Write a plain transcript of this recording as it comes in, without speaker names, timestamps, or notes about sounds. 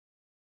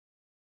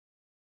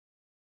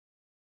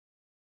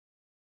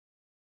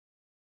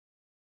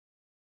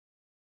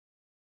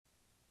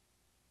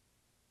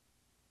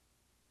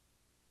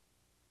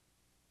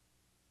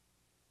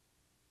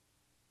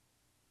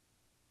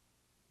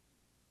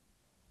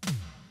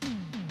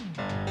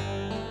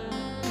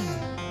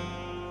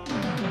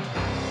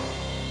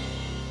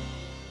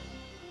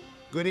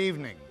Good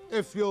evening.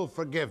 If you'll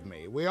forgive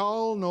me, we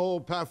all know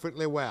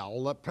perfectly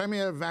well that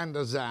Premier Van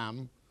der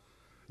Zalm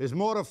is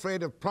more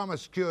afraid of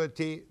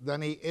promiscuity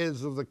than he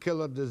is of the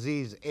killer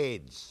disease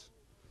AIDS.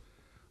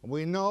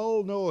 We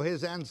all know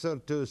his answer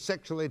to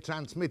sexually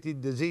transmitted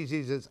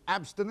diseases is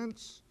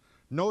abstinence,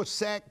 no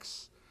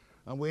sex,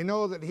 and we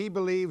know that he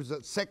believes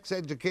that sex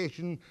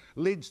education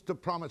leads to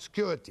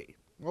promiscuity.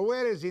 Well,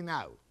 where is he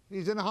now?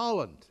 He's in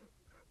Holland,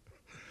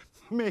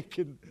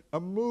 making a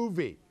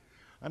movie.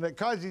 And it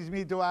causes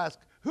me to ask,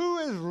 who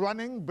is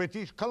running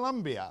British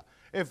Columbia,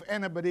 if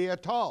anybody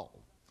at all?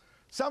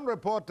 Some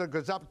reporter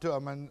goes up to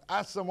him and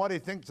asks him what he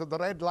thinks of the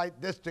red light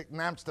district in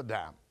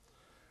Amsterdam.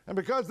 And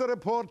because the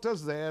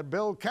reporter's there,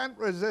 Bill can't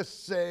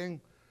resist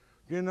saying,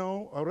 you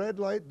know, a red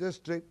light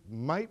district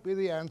might be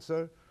the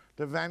answer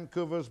to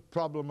Vancouver's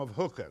problem of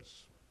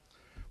hookers.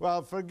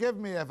 Well, forgive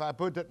me if I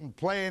put it in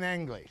plain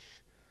English.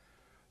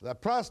 The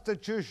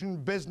prostitution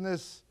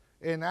business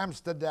in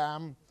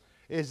Amsterdam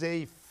is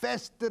a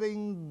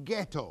festering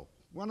ghetto,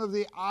 one of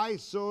the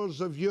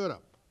eyesores of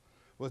Europe,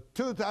 with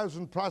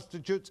 2,000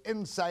 prostitutes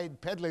inside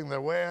peddling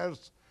their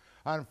wares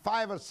and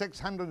 500 or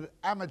 600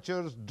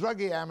 amateurs,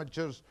 druggy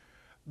amateurs,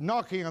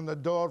 knocking on the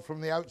door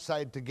from the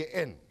outside to get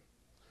in.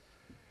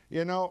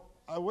 You know,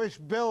 I wish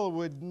Bill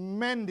would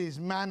mend his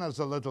manners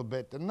a little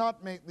bit and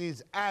not make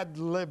these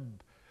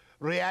ad-lib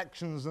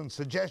reactions and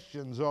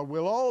suggestions, or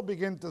we'll all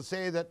begin to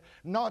say that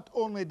not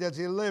only does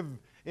he live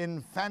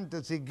in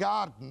fantasy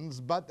gardens,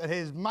 but that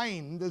his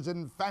mind is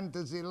in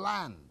fantasy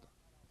land.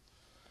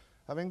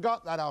 Having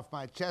got that off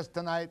my chest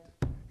tonight,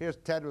 here's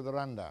Ted with a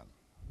rundown.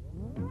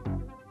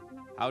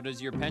 How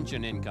does your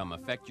pension income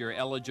affect your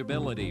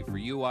eligibility for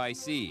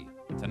UIC?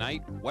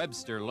 Tonight,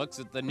 Webster looks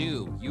at the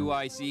new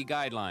UIC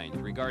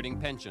guidelines regarding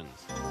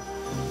pensions.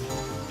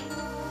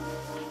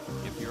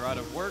 If you're out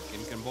of work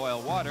and can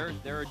boil water,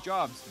 there are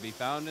jobs to be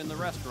found in the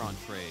restaurant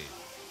trade.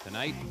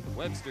 Tonight,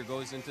 Webster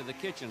goes into the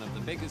kitchen of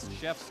the biggest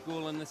chef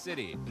school in the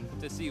city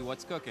to see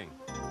what's cooking.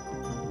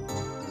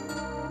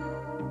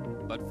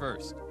 But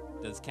first,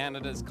 does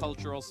Canada's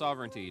cultural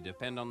sovereignty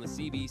depend on the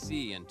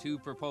CBC and two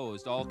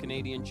proposed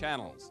all-Canadian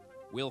channels?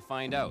 We'll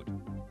find out.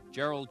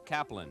 Gerald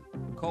Caplan,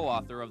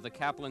 co-author of the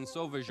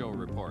Caplan-Sauvageau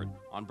report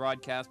on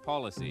broadcast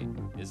policy,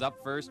 is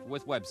up first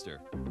with Webster.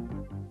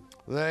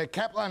 The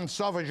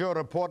Caplan-Sauvageau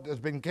report has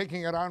been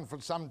kicking around for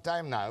some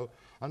time now,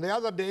 and the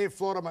other day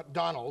Flora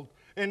MacDonald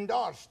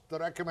endorsed the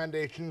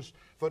recommendations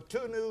for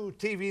two new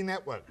TV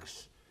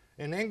networks,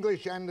 in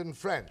English and in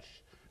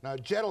French. Now,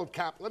 Gerald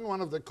Caplan,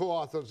 one of the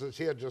co-authors, is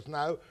here just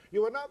now.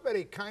 You were not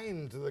very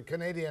kind to the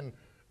Canadian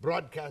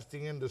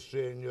broadcasting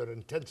industry in your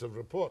intensive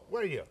report,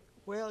 were you?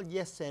 Well,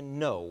 yes and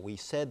no. We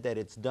said that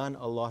it's done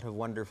a lot of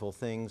wonderful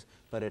things,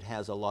 but it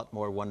has a lot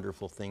more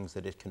wonderful things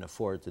that it can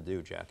afford to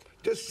do, Jack.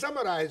 Just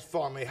summarize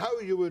for me how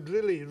you would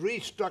really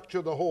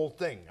restructure the whole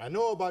thing. I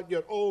know about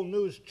your All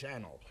News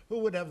channel. Who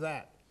would have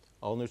that?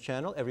 All News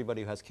channel,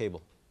 everybody who has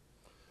cable.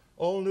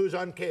 All News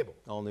on cable.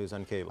 All News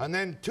on cable. And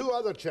then two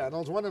other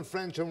channels, one in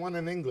French and one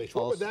in English.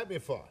 What would that be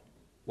for?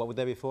 What would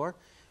that be for?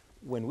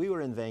 When we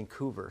were in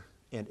Vancouver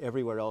and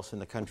everywhere else in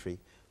the country,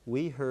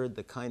 we heard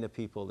the kind of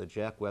people that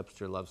Jack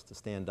Webster loves to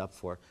stand up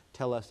for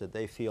tell us that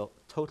they feel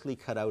totally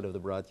cut out of the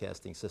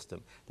broadcasting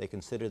system. They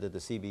consider that the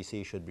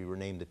CBC should be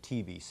renamed the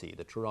TBC,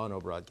 the Toronto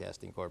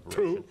Broadcasting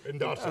Corporation.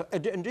 True,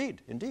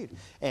 indeed, indeed.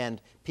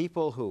 And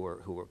people who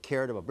were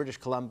cared about British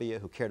Columbia,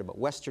 who cared about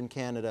Western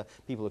Canada,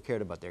 people who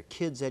cared about their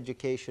kids'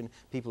 education,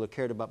 people who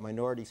cared about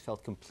minorities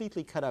felt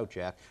completely cut out,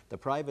 Jack. The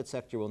private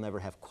sector will never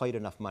have quite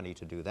enough money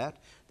to do that.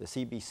 The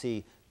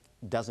CBC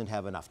doesn't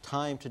have enough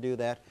time to do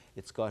that.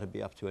 It's got to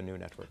be up to a new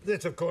network.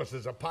 This, of course,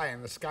 is a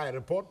pie-in-the-sky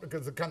report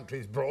because the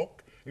country's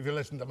broke. If you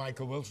listen to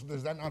Michael Wilson,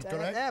 is that not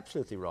correct?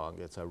 Absolutely wrong.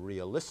 It's a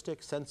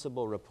realistic,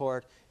 sensible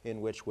report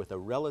in which, with a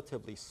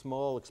relatively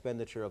small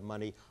expenditure of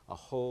money, a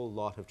whole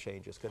lot of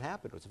changes could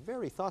happen. It's a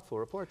very thoughtful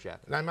report, Jack.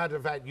 As a matter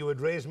of fact, you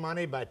would raise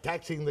money by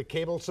taxing the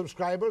cable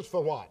subscribers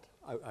for what?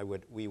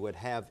 We would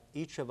have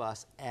each of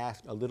us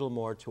ask a little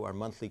more to our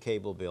monthly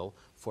cable bill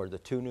for the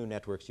two new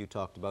networks you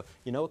talked about.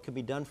 You know, it could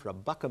be done for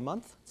 $1 a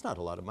month. It's not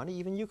a lot of money.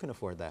 Even you can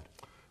afford that.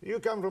 You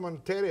come from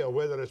Ontario,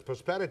 where there is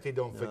prosperity,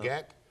 don't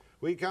forget.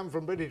 We come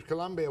from British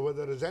Columbia, where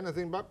there is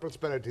anything but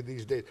prosperity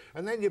these days.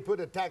 And then you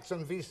put a tax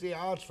on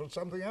VCRs for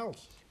something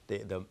else.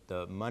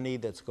 The money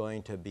that's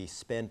going to be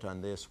spent on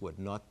this would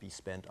not be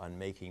spent on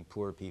making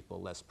poor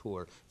people less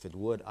poor. If it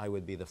would, I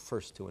would be the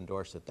first to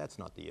endorse it. That's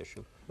not the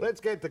issue.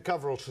 Let's get to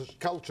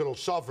cultural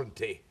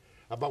sovereignty,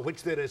 about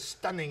which there is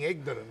stunning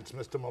ignorance,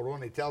 Mr.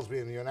 Mulroney tells me,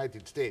 in the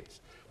United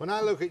States. When I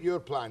look at your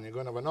plan, you're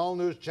going to have an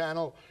all-news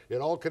channel,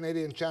 your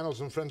all-Canadian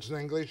channels in French and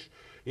English.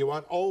 You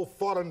want all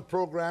foreign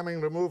programming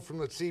removed from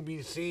the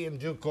CBC in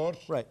due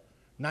course. Right.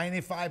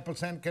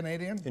 95%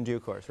 Canadian? In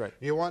due course, right.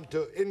 You want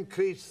to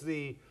increase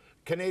the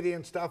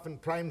Canadian stuff in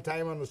prime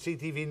time on the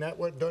CTV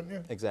network, don't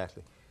you?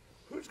 Exactly.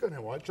 Who's going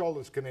to watch all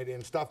this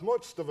Canadian stuff?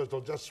 Most of us will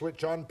just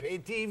switch on pay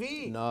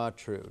TV. Not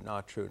true,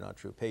 not true, not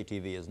true. Pay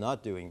TV is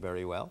not doing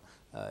very well.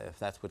 If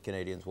that's what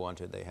Canadians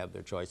wanted, they have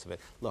their choice of it.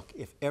 Look,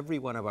 if every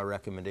one of our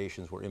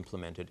recommendations were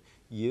implemented,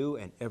 you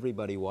and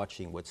everybody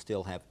watching would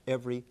still have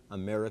every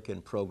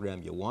American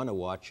program you want to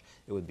watch.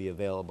 It would be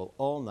available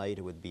all night.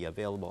 It would be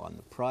available on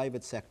the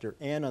private sector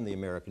and on the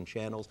American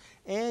channels.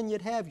 And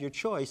you'd have your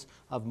choice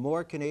of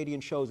more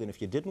Canadian shows. And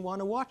if you didn't want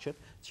to watch it,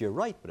 it's your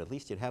right, but at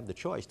least you'd have the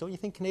choice. Don't you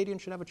think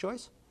Canadians should have a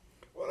choice?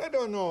 Well, I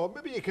don't know.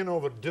 Maybe you can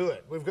overdo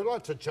it. We've got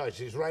lots of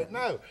choices right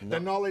now. No. The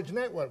Knowledge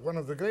Network, one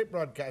of the great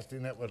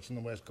broadcasting networks in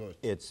the West Coast.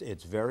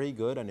 It's very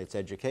good, and it's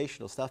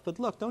educational stuff. But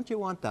look, don't you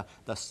want the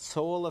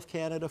soul of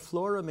Canada?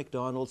 Flora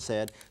MacDonald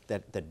said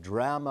that the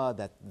drama,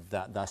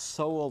 that the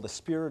soul, the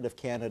spirit of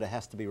Canada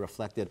has to be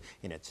reflected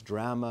in its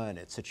drama and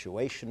its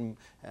situation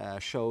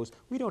shows.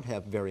 We don't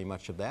have very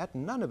much of that.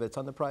 None of it's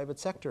on the private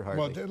sector,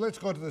 hardly. Well, let's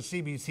go to the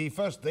CBC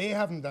first. They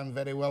haven't done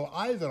very well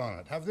either on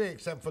it, have they?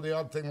 Except for the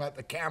odd thing like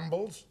the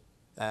Campbells.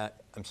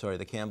 I'm sorry,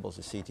 the Campbells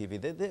of CTV.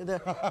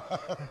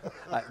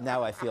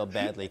 Now I feel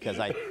badly because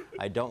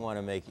I don't want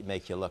to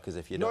make you look as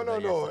if you don't know.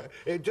 No.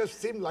 It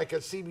just seemed like a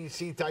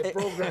CBC-type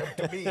program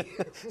to me.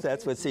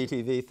 That's what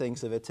CTV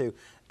thinks of it, too.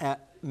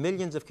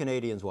 Millions of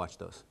Canadians watch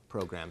those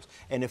programs.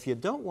 And if you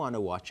don't want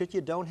to watch it, you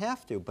don't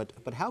have to.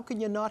 But how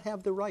can you not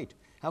have the right?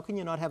 How can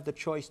you not have the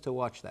choice to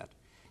watch that?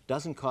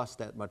 Doesn't cost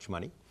that much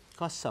money.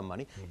 Costs some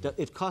money.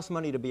 It costs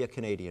money to be a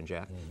Canadian,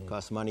 Jack. It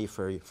costs money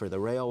for the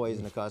railways,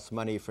 and it costs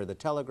money for the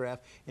telegraph,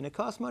 and it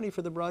costs money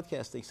for the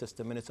broadcasting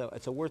system, and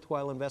it's a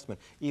worthwhile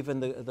investment. Even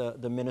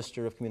the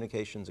Minister of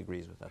Communications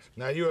agrees with us.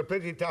 Now, you were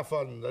pretty tough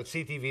on the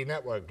CTV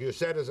network. You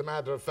said, as a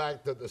matter of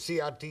fact, that the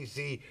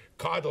CRTC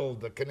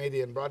coddled the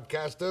Canadian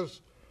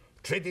broadcasters,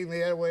 treating the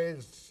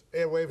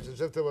airwaves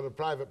as if they were a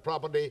private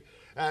property,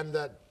 and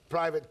that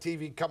private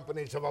TV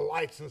companies have a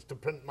license to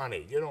print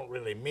money. You don't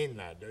really mean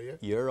that, do you?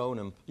 Your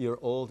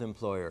old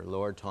employer,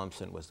 Lord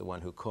Thompson, was the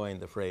one who coined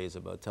the phrase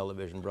about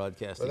television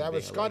broadcasting. Well, that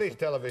was Scottish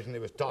television he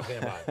was talking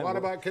about. What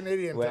about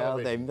Canadian television? Well,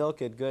 they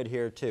milk it good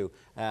here, too.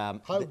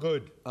 How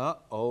good?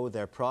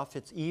 Their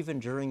profits,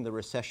 even during the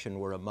recession,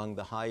 were among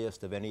the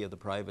highest of any of the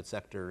private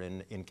sector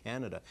in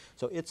Canada.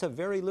 So it's a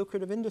very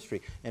lucrative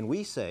industry. And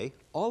we say,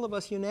 all of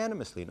us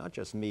unanimously, not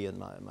just me and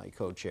my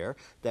co-chair,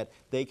 that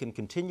they can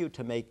continue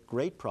to make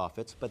great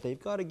profits, but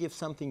they've got to give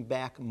something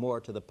back more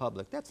to the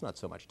public. That's not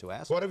so much to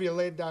ask. What have you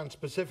laid down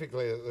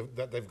specifically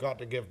that they've got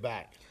to give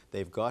back?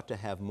 They've got to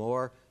have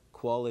more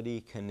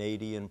quality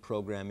Canadian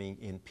programming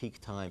in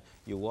peak time.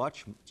 You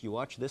watch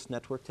this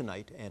network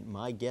tonight, and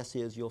my guess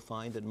is you'll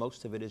find that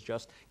most of it is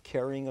just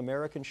carrying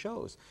American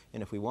shows.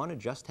 And if we want to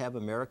just have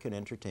American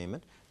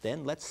entertainment,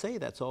 then let's say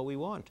that's all we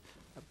want.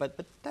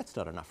 But that's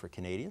not enough for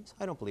Canadians.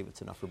 I don't believe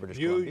it's enough for British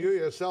Columbians. You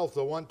yourself,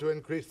 though, want to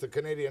increase the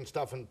Canadian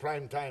stuff in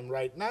prime time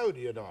right now, do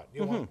you not?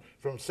 You want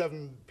from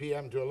 7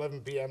 p.m. to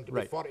 11 p.m. to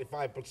be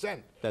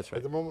 45%. That's right.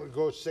 At the moment, it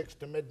goes 6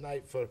 to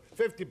midnight for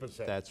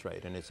 50%. That's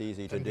right, and it's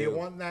easy to do. And do you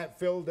want that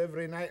filled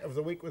every night of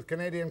the week with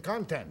Canadian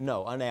content?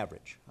 No, on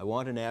average. I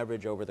want an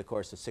average over the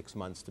course of 6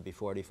 months to be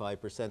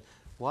 45%.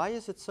 Why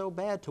is it so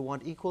bad to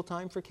want equal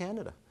time for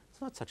Canada?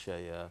 It's not such a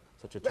terrible.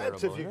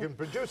 That's if you can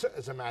produce it,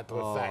 as a matter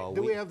of fact.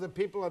 Do we have the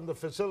people and the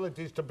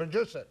facilities to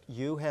produce it?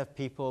 You have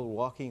people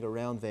walking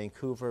around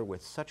Vancouver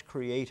with such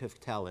creative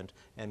talent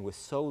and with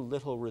so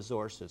little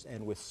resources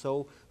and with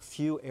so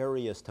few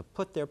areas to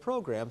put their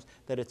programs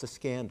that it's a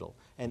scandal.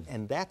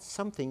 And that's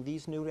something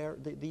these new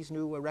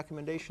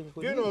recommendations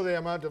would You know the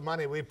amount of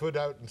money we put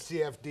out in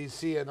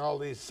CFDC and all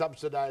these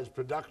subsidized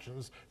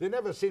productions, they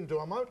never seem to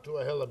amount to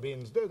a hill of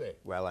beans, do they?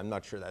 Well, I'm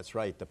not sure that's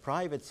right. The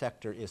private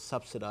sector is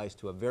subsidized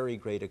to a very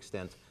great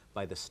extent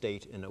by the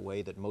state in a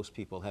way that most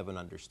people haven't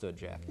understood,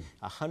 Jack.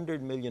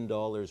 $100 million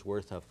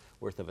worth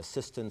of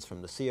assistance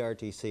from the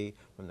CRTC,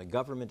 from the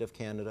Government of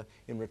Canada,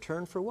 in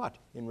return for what?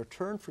 In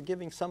return for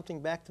giving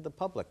something back to the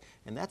public.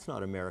 And that's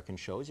not American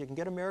shows. You can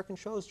get American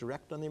shows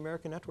direct on the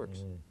American networks.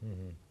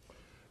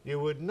 You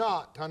would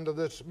not, under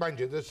this, mind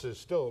you, this is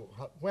still,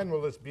 when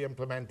will this be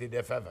implemented,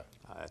 if ever?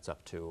 It's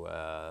up to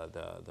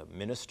the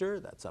minister,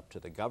 that's up to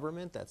the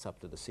government, that's up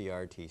to the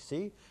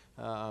CRTC.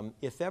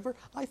 If ever,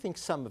 I think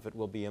some of it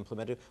will be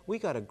implemented. We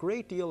got a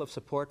great deal of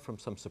support from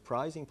some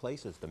surprising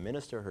places. The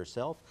minister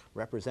herself,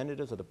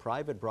 representatives of the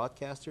private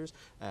broadcasters,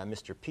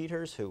 Mr.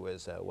 Peters, who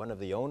is one of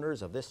the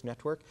owners of this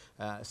network,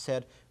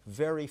 said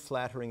very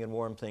flattering and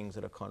warm things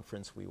at a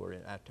conference we were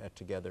at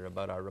together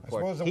about our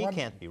report. He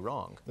can't be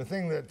wrong. The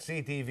thing that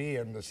CTV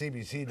and the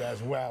CBC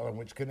does well, and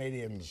which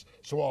Canadians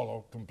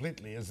swallow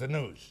completely, is the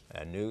news.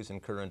 News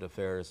and current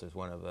affairs is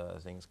one of the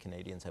things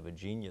Canadians have a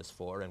genius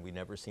for, and we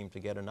never seem to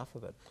get enough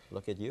of it.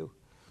 Look at you.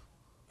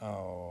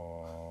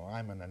 Oh,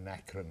 I'm an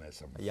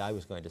anachronism. Yeah, I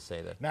was going to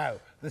say that. Now,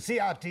 the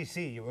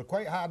CRTC, you were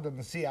quite hard on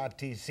the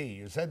CRTC.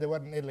 You said they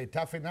weren't nearly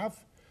tough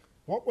enough.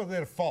 What were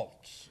their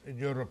faults in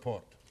your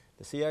report?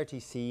 The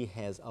CRTC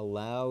has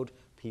allowed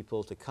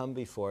people to come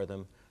before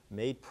them,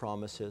 made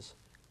promises,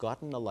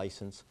 gotten a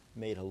license,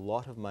 made a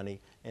lot of money,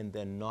 and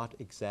then not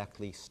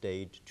exactly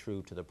stayed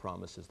true to the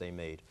promises they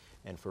made.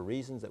 And for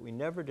reasons that we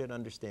never did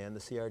understand, the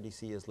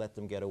CRDC has let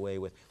them get away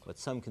with what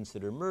some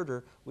consider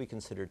murder, we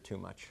considered too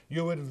much.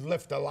 You would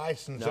lift a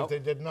license if they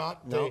did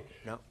not? No.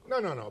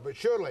 But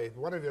surely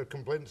one of your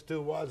complaints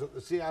too was that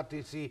the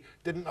CRTC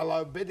didn't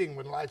allow bidding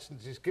when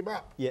licenses came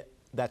up. Yeah.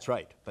 That's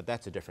right, but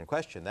that's a different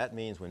question. That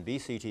means when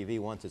BCTV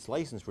wants its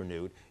license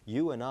renewed,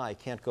 you and I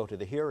can't go to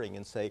the hearing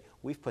and say,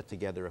 we've put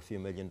together a few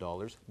 $1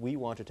 million, we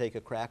want to take a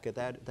crack at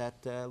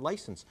that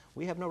license.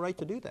 We have no right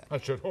to do that. I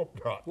should hope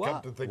not. Well,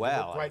 Come to think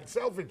of it quite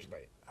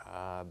selfishly.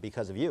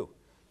 Because of you,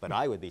 but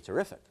I would be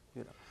terrific.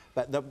 You know.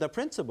 But the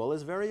principle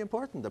is very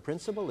important. The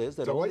principle is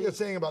that So what you're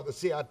saying about the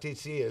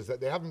CRTC is that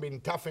they haven't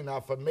been tough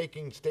enough on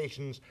making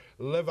stations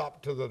live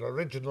up to the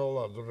original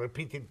or the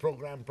repeated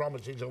program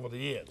promises over the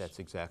years. That's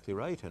exactly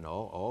right. And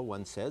all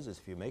one says is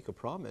if you make a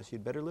promise,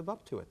 you'd better live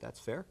up to it.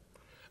 That's fair.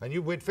 And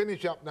we'd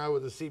finish up now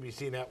with the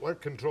CBC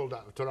network, controlled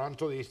out of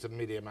Toronto, the Eastern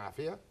Media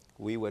Mafia.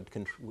 We would,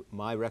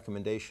 our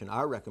recommendation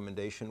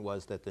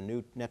was that the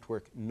new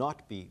network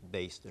not be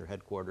based or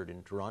headquartered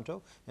in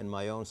Toronto, and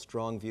my own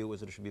strong view was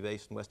that it should be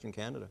based in Western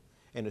Canada.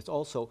 And it's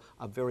also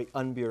a very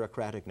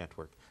unbureaucratic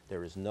network.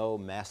 There is no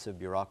massive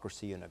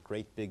bureaucracy in a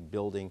great big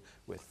building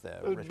with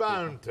It's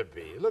bound to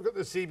be. Look at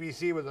the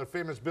CBC with their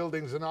famous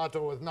buildings in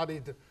Ottawa with not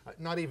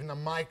even a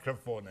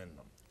microphone in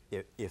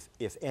them.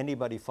 If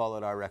anybody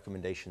followed our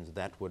recommendations,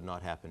 that would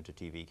not happen to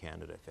TV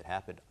Canada. If it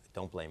happened,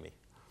 don't blame me.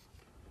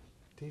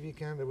 TV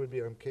Canada would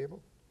be on cable?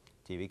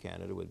 TV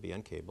Canada would be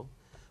on cable.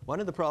 One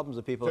of the problems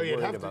that people are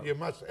worried about...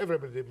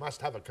 Everybody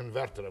must have a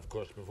converter, of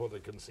course, before they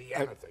can see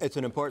anything. It's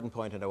an important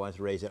point, and I want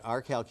to raise it.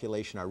 Our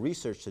calculation, our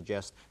research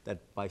suggests that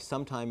by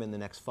sometime in the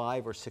next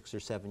 5 or 6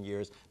 or 7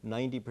 years,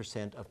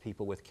 90% of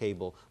people with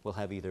cable will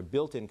have either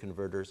built-in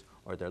converters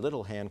or their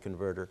little hand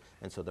converter,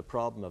 and so the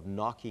problem of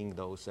knocking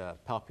those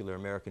popular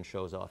American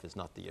shows off is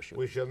not the issue.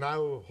 We shall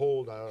now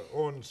hold our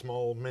own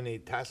small mini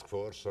task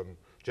force on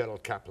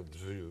Gerald Caplan's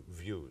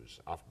views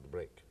after the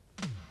break.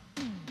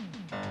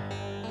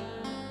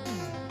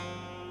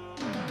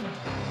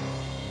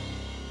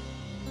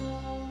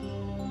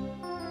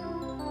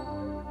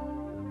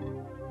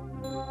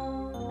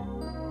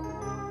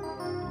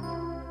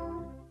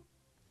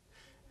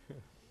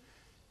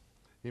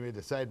 You may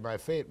decide my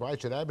fate. Why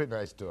should I be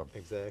nice to him?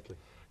 Exactly.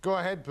 Go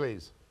ahead,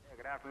 please.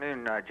 Good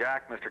afternoon,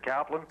 Jack, Mr.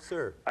 Kaplan.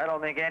 Sir. I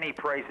don't think any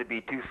price would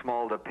be too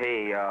small to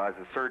pay as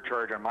a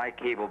surcharge on my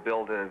cable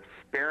bill to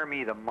spare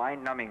me the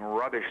mind-numbing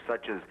rubbish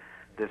such as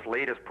this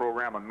latest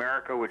program,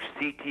 America, which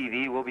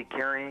CTV will be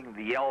carrying,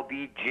 the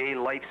LBJ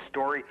life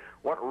story.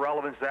 What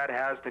relevance that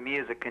has to me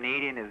as a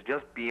Canadian is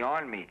just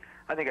beyond me.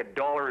 I think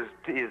 $1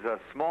 is a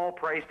small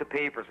price to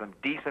pay for some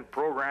decent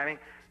programming,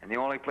 and the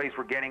only place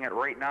we're getting it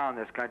right now in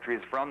this country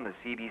is from the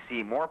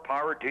CBC. More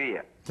power to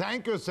you.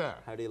 Thank you, sir.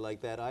 How do you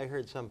like that? I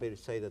heard somebody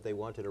say that they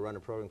wanted to run a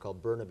program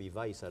called Burnaby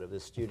Vice out of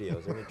this studio.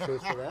 Is there any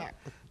truth to that?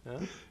 Huh?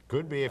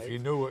 Could be if you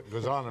knew what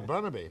goes on in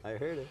Burnaby. I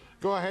heard it.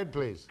 Go ahead,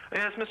 please.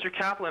 Yes, Mr.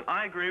 Kaplan,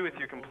 I agree with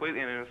you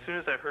completely, and as soon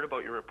as I heard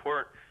about your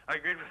report, I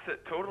agreed with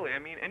it totally. I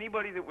mean,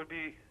 anybody that would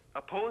be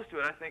opposed to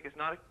it, I think,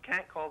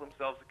 can't call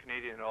themselves a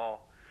Canadian at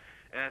all.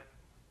 And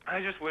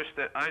I just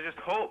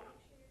hope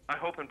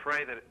and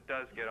pray that it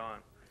does get on.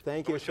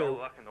 Thank you, sir. All the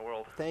luck in the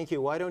world. Thank you.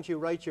 Why don't you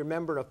write your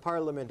member of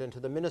parliament and to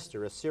the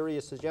minister, a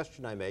serious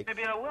suggestion I make,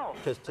 Maybe I will.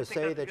 to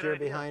say that you're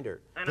behind her.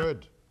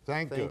 Good.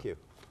 Thank you.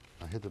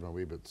 I hit him a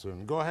wee bit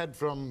soon. Go ahead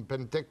from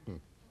Penticton.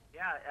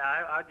 Yeah,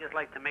 I'd just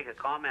like to make a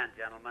comment,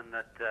 gentlemen,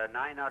 that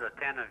 9 out of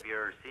 10 of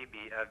your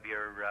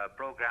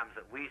programs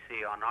that we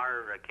see on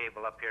our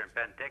cable up here in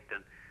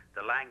Penticton,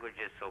 the language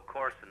is so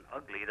coarse and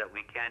ugly that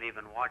we can't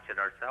even watch it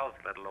ourselves,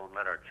 let alone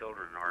let our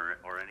children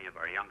or any of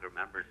our younger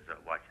members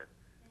watch it.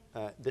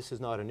 This is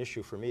not an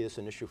issue for me. This is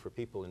an issue for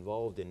people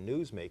involved in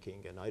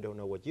newsmaking, and I don't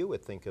know what you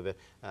would think of it.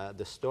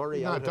 The story...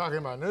 You're not talking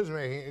about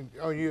newsmaking.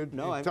 Oh, you're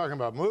talking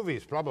about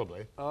movies,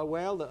 probably.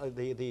 Well,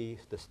 the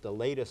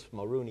latest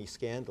Mulrooney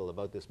scandal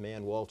about this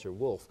man, Walter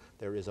Wolf,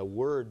 there is a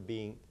word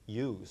being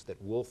used that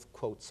Wolf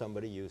quotes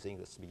somebody using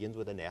that begins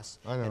with an S,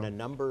 and a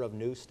number of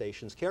news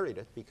stations carried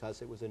it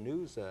because it was a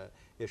news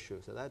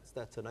issue. So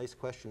that's a nice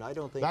question. I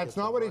don't think... That's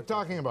not what he's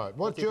talking about.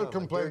 What's your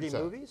complaint, sir?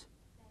 Dirty movies?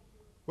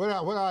 What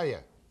are you?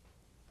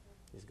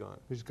 He's gone.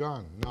 He's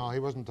gone. No, he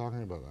wasn't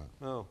talking about that.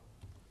 No,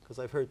 because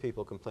I've heard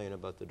people complain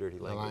about the dirty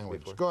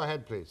language before. Go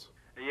ahead, please.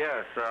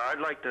 Yes, I'd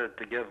like to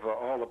give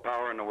all the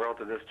power in the world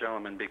to this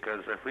gentleman, because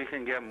if we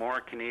can get more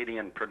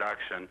Canadian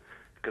production,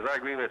 because I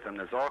agree with him,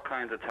 there's all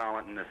kinds of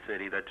talent in this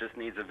city that just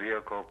needs a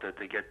vehicle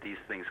to get these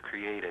things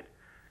created.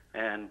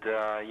 And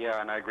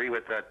yeah, and I agree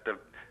with that, the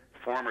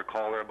former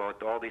caller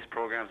about all these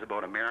programs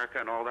about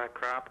America and all that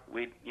crap.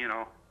 We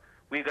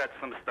got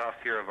some stuff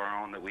here of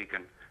our own that we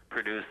can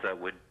produce that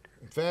would...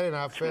 Fair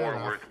enough, fair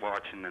enough. More worth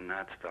watching than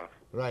that stuff.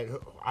 Right.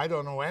 I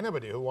don't know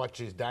anybody who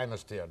watches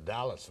Dynasty or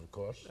Dallas, of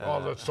course. All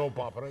the soap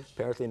operas.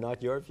 Apparently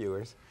not your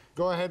viewers.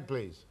 Go ahead,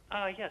 please.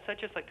 Yes, I'd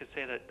just like to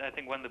say that I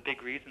think one of the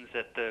big reasons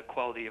that the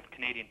quality of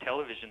Canadian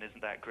television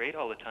isn't that great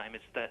all the time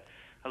is that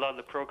a lot of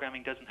the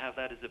programming doesn't have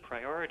that as a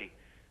priority.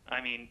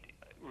 I mean,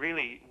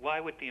 really, why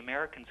would the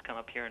Americans come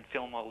up here and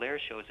film all their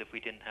shows if we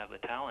didn't have the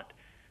talent?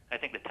 I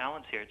think the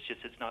talent's here. It's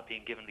just it's not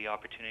being given the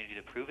opportunity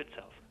to prove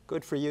itself.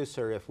 Good for you,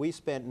 sir. If we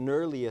spent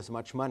nearly as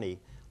much money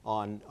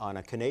on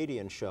a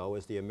Canadian show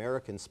as the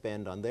Americans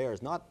spend on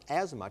theirs, not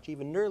as much,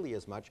 even nearly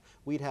as much,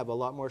 we'd have a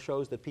lot more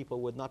shows that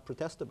people would not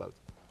protest about.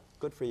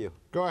 Good for you.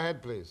 Go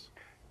ahead, please.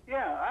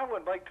 Yeah, I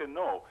would like to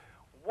know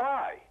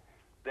why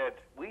that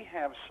we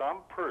have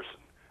some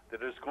person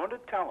that is going to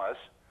tell us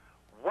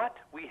what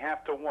we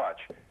have to watch.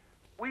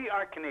 We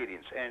are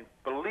Canadians, and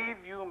believe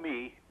you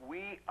me,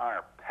 we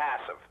are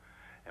passive.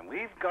 And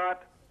we've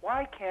got,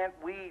 why can't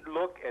we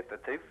look at the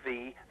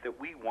TV that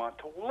we want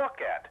to look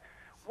at?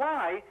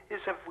 Why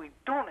is if we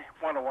don't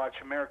want to watch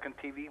American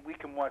TV, we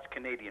can watch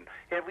Canadian.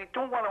 And if we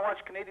don't want to watch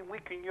Canadian, we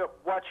can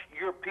watch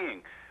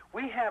European.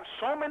 We have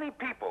so many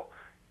people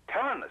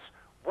telling us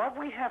what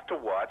we have to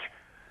watch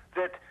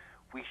that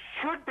we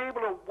should be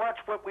able to watch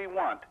what we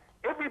want.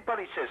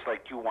 Everybody says,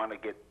 like, you want to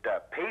get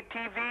pay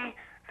TV,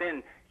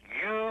 then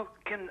you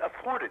can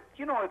afford it.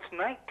 You know, it's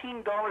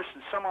 $19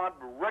 and some odd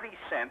ruddy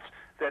cents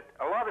that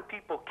a lot of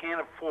people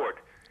can't afford.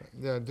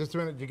 Yeah, just a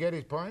minute. Did you get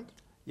his point?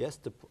 Yes,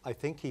 I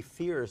think he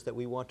fears that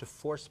we want to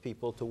force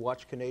people to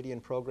watch Canadian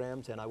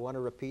programs, and I want to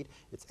repeat,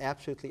 it's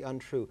absolutely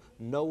untrue.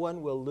 No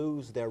one will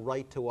lose their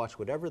right to watch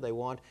whatever they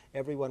want.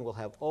 Everyone will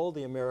have all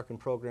the American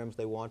programs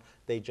they want.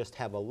 They just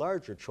have a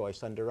larger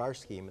choice under our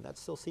scheme, and that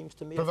still seems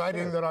to me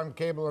Providing fair. they're on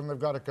cable and they've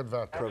got a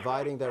converter.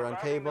 Providing they're on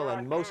cable,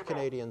 and most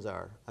Canadians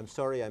are. I'm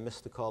sorry, I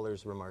missed the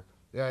caller's remark.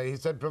 Yeah, he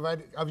said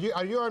providing.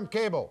 Are you on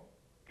cable?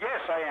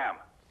 Yes, I am.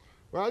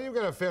 Well, you've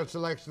got a fair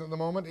selection at the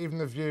moment,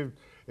 even if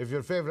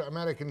your favourite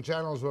American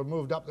channels were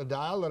moved up the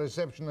dial. The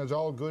reception is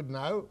all good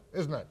now,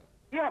 isn't it?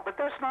 Yeah, but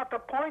that's not the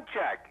point,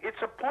 Jack. It's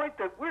a point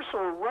that we're so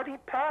ruddy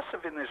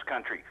passive in this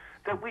country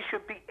that we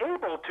should be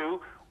able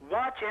to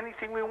watch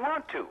anything we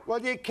want to.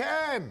 Well, you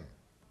can.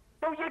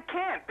 No, you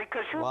can't,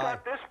 because you've Why?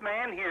 got this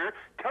man here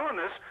telling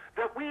us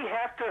that we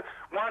have to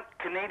want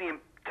Canadian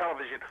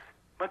television.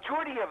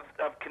 Majority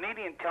of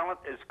Canadian talent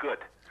is good.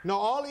 No,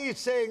 all he's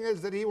saying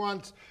is that he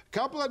wants a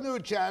couple of new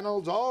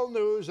channels, all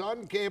news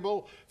on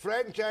cable,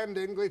 French and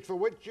English, for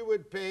which you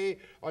would pay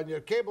on your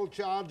cable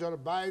charge or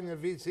buying your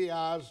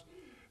VCRs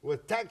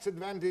with tax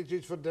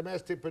advantages for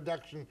domestic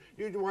production.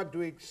 You want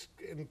to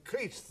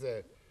increase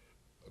the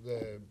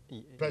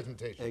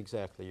presentation.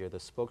 Exactly. You're the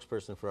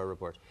spokesperson for our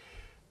report.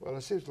 Well,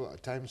 it saves a lot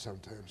of time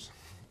sometimes.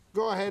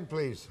 Go ahead,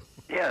 please.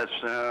 Yes,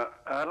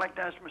 I'd like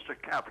to ask Mr.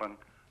 Caplan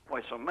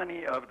why so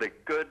many of the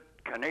good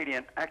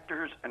Canadian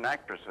actors and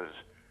actresses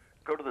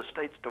go to the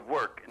States to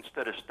work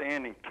instead of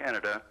staying in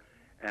Canada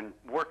and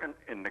working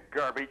in the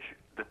garbage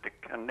that the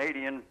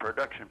Canadian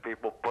production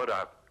people put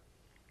up.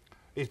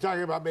 He's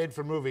talking about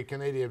made-for-movie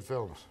Canadian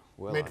films.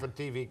 Well,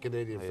 made-for-TV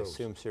Canadian I films.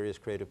 assume serious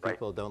creative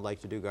people don't like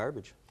to do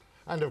garbage.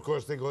 And, of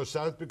course, they go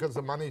south because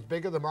the money's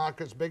bigger, the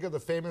market's bigger, the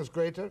fame is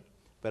greater.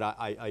 But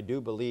I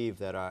do believe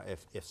that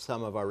if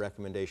some of our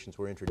recommendations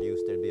were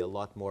introduced, there'd be a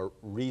lot more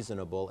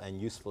reasonable and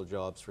useful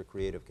jobs for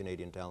creative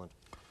Canadian talent.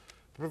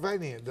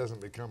 Providing it doesn't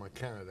become a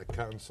Canada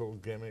Council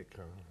gimmick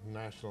or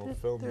National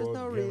Film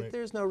Board gimmick.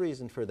 There's no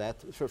reason for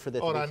that, for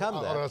that Or to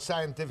become that. Or a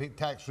scientific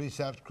tax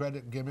research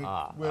credit gimmick.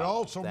 We're well,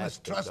 also that's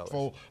big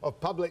mistrustful of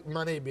public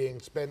money being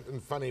spent in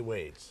funny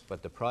ways.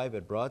 But the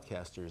private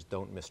broadcasters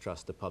don't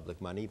mistrust the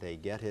public money. They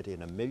get it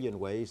in a million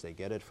ways. They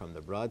get it from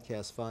the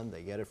Broadcast Fund.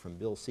 They get it from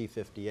Bill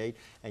C-58.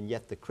 And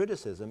yet the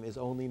criticism is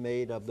only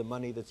made of the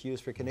money that's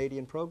used for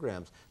Canadian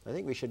programs. I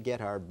think we should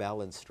get our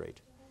balance straight.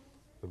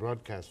 The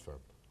Broadcast Fund.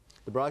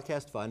 The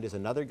Broadcast Fund is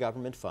another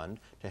government fund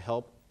to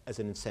help as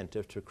an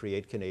incentive to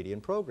create Canadian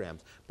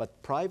programs.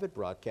 But private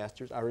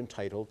broadcasters are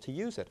entitled to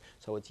use it.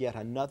 So it's yet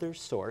another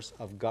source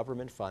of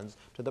government funds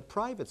to the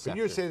private sector.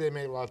 But you say they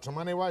make lots of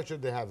money. Why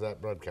should they have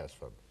that Broadcast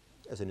Fund?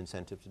 As an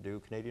incentive to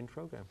do Canadian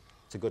program.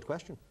 It's a good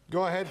question.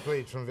 Go ahead,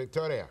 please, from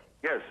Victoria.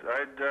 Yes,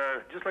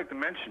 I'd just like to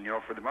mention,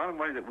 for the amount of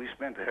money that we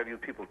spent to have you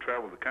people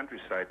travel the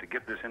countryside to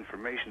get this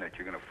information that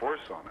you're going to force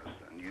on us,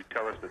 and you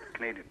tell us that the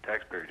Canadian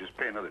taxpayer just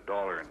pay another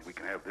 $1 and we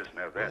can have this and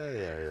have that.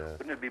 Yeah.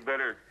 Wouldn't it be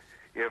better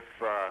if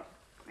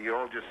you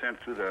all just sent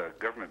through the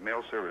government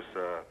mail service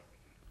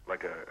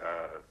like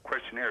a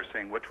questionnaire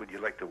saying which would you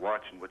like to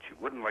watch and what you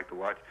wouldn't like to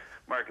watch,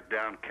 mark it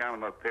down, count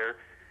them up there,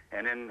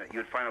 and then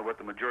you'd find out what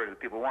the majority of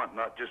the people want,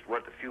 not just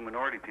what the few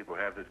minority people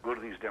have that go to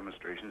these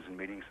demonstrations and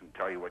meetings and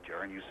tell you what you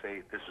are, and you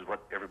say, this is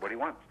what everybody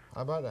wants.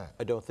 How about that?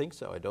 I don't think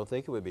so. I don't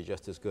think it would be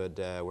just as good.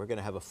 We're going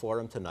to have a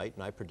forum tonight,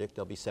 and I predict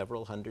there'll be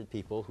several hundred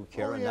people who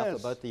care enough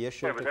about the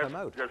issue to come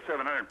out. That's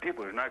 700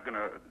 people. You're not going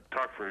to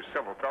talk for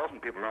several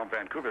thousand people around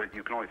Vancouver that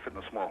you can only fit in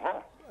a small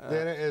hall.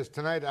 There it is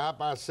tonight at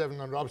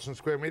 7:30 in Robson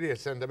Square Media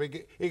Centre.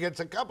 He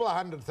gets a couple of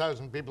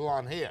 100,000 people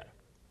on here.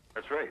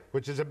 That's right.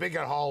 Which is a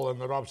bigger hall than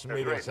the Robson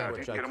Media That's right. Now,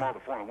 Centre. if you get them all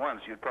to phone at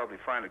once, you'd probably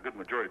find a good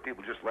majority of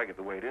people just like it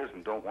the way it is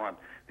and don't want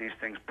these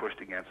things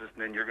pushed against us.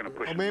 And then you're going to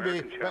push the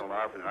American channel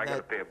off, and I got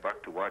to pay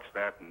 $1 to watch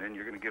that. And then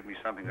you're going to give me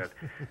something that,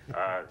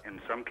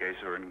 in some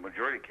cases or in the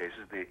majority of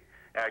cases,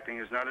 acting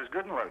is not as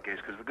good in a lot of cases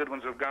because the good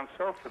ones have gone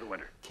south for the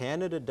winter.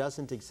 Canada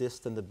doesn't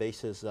exist on the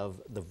basis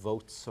of the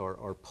votes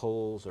or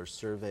polls or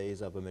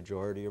surveys of a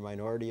majority or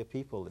minority of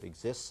people. It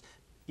exists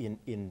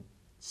in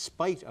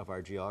spite of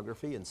our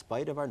geography, in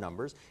spite of our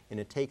numbers, and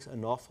it takes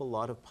an awful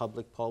lot of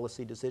public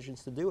policy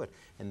decisions to do it.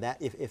 And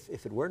that,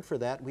 if it weren't for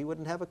that, we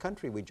wouldn't have a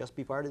country. We'd just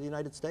be part of the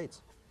United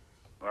States.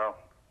 Well,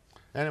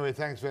 anyway,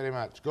 thanks very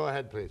much. Go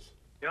ahead, please.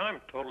 Yeah,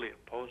 I'm totally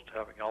opposed to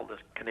having all this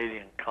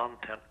Canadian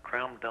content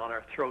crammed down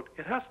our throat.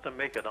 It has to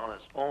make it on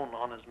its own,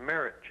 on its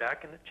merit,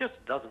 Jack, and it just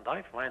doesn't.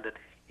 I find it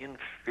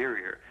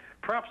inferior.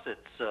 Perhaps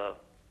it's a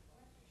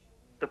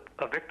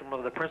victim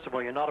of the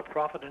principle you're not a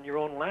prophet in your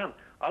own land.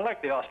 I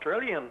like the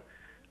Australian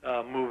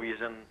movies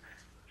and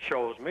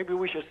shows. Maybe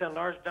we should send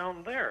ours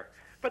down there.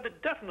 But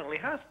it definitely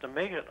has to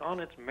make it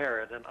on its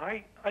merit, and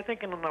I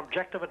think in an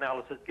objective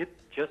analysis, it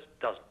just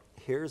doesn't.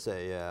 Here's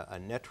a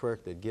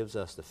network that gives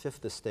us the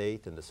Fifth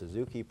Estate and the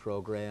Suzuki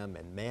program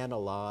and Man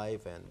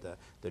Alive and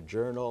the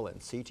Journal, and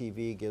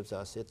CTV gives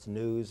us its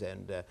news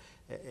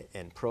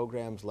and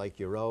programs like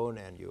your own,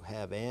 and you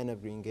have Anne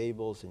of Green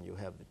Gables and you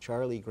have the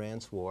Charlie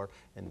Grant's War,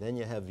 and then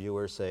you have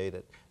viewers say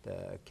that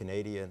the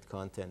Canadian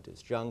content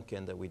is junk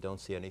and that we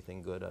don't see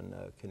anything good on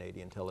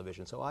Canadian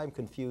television. So I'm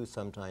confused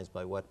sometimes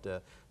by what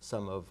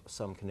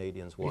some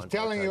Canadians want. He's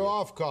telling you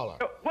off, caller.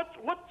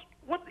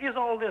 What is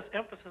all this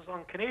emphasis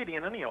on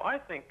Canadian anyhow? I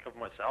think of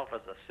myself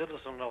as a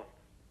citizen of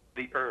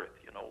the earth,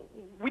 you know.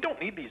 We don't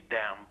need these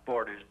damn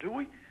borders, do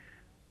we?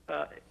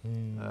 That's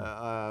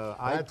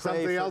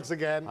something else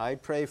again.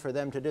 I'd pray for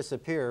them to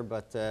disappear,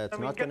 but it's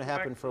not going to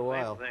happen for a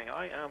while.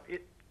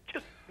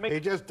 He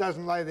just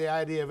doesn't like the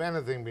idea of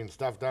anything being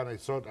stuffed down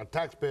his throat, or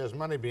taxpayers'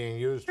 money being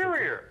used.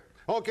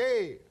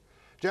 Okay,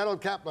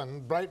 Gerald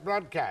Caplan, Bright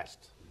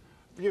Broadcast.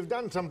 You've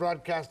done some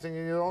broadcasting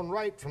in your own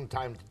right from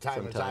time to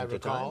time, as I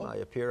recall. I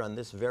appear on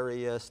this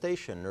very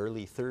station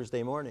early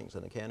Thursday mornings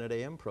on the Canada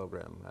AM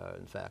program.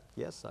 In fact,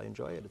 yes, I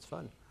enjoy it. It's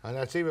fun. And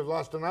I see we've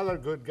lost another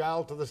good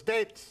gal to the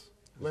States,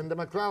 Linda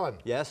McClellan.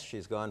 Yes,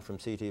 she's gone from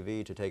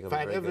CTV to take over a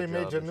very good job. In fact, every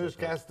major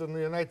newscaster in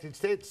the United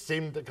States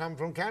seems to come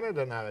from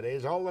Canada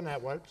nowadays, all the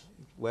networks.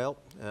 Well,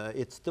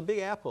 it's the Big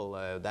Apple.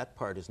 That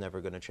part is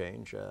never going to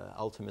change.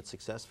 Ultimate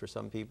success for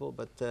some people,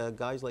 but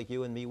guys like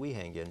you and me, we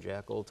hang in,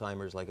 Jack,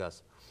 old-timers like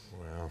us.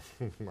 Well,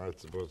 I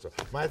suppose so.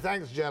 My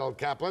thanks, Gerald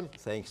Caplan.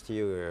 Thanks to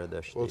you.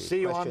 We'll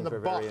see you on the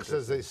box,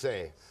 as they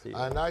say.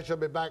 And I shall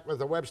be back with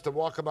the Webster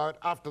Walkabout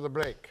after the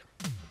break.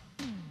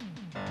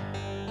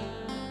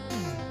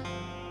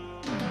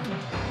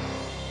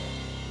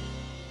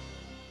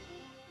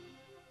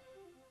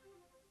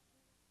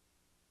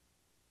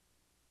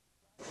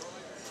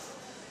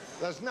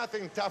 There's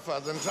nothing tougher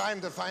than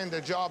trying to find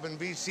a job in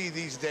BC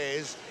these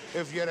days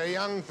if you're a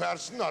young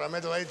person or a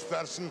middle-aged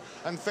person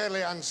and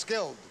fairly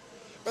unskilled.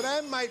 But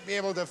I might be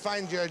able to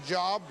find you a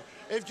job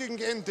if you can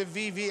get into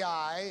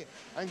VVI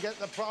and get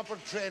the proper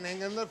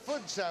training in the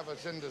food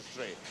service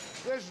industry.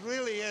 This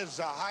really is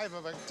a hive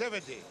of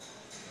activity.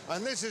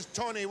 And this is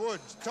Tony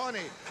Woods. Tony.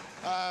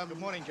 Good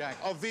morning, Jack.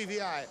 Of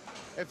VVI.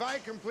 If I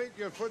complete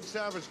your food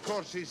service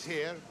courses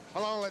here,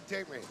 how long will it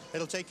take me?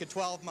 It'll take you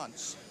 12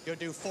 months. You'll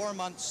do 4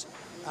 months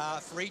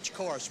for each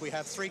course. We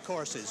have 3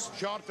 courses.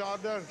 Short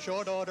order?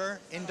 Short order,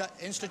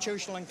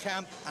 institutional and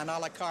camp, and a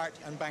la carte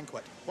and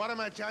banquet. What are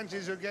my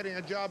chances of getting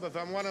a job if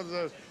I'm one of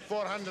the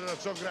 400 or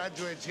so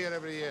graduates here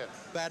every year?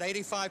 About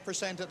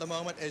 85% at the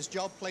moment is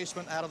job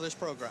placement out of this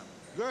program.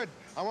 Good.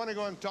 I want to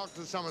go and talk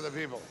to some of the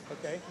people.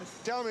 Okay.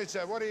 Tell me,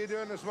 sir, what are you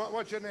doing this morning?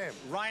 What's your name?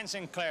 Ryan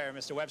Sinclair,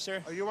 Mr.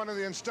 Webster. Are you one of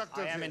the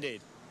instructors? I am here?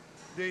 indeed.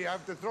 Do you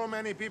have to throw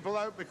many people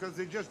out because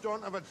they just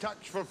don't have a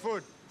touch for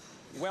food?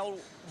 Well,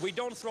 we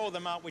don't throw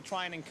them out. We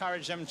try and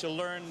encourage them to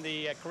learn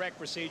the correct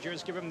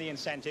procedures, give them the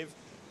incentive.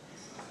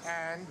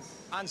 And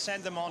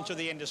send them on to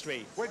the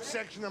industry. Which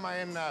section am I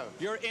in now?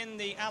 You're in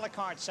the a la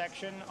carte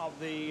section of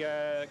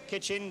the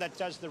kitchen that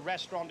does the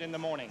restaurant in the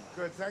morning.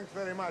 Good, thanks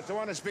very much. I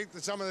want to speak to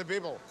some of the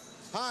people.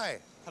 Hi.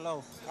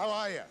 Hello. How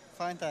are you?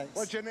 Fine, thanks.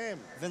 What's your name?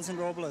 Vincent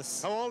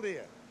Robles. How old are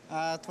you?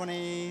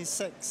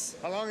 26.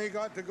 How long have you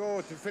got to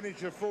go to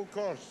finish your full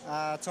course?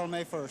 Till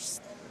May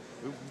 1st.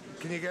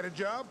 Can you get a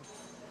job?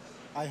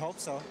 I hope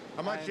so.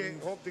 How much do you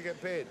hope to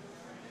get paid?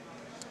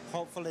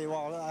 Hopefully,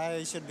 well,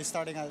 I should be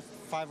starting at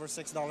 $5 or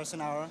 $6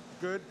 an hour.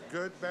 Good,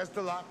 good. Best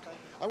of luck.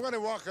 I'm going to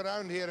walk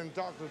around here and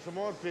talk to some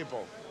more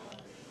people.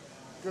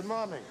 Good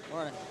morning.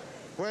 Morning.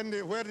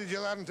 Where did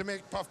you learn to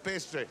make puff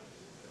pastry?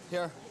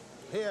 Here.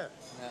 Here?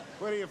 Yeah.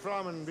 Where are you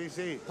from in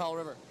BC? Powell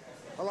River.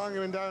 How long have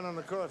you been down on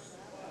the coast?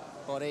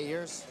 About 8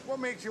 years. What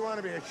makes you want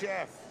to be a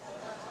chef?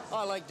 Oh,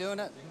 I like doing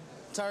it.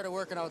 Tired of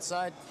working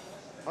outside.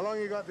 How long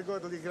you got to go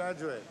till you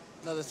graduate?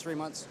 Another 3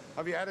 months.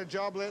 Have you had a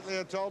job lately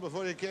at all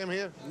before you came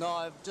here? No,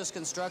 I've just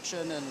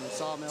construction and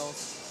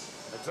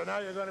sawmills. And so now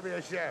you're going to be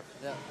a chef?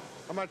 Yeah.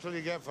 How much will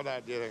you get for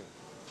that, do you think?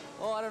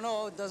 Oh, I don't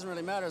know. It doesn't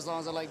really matter as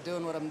long as I like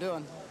doing what I'm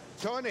doing.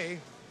 Tony,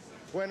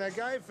 when a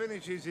guy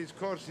finishes his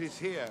courses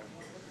here,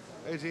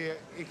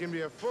 he can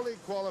be a fully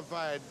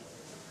qualified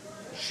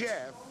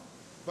chef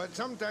But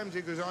sometimes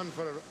he goes on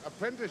for an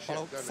apprenticeship.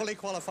 Well, doesn't he? fully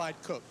qualified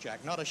cook,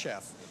 Jack, not a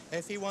chef.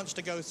 If he wants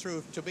to go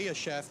through to be a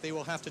chef, he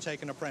will have to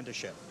take an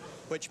apprenticeship,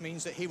 which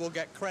means that he will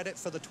get credit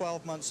for the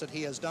 12 months that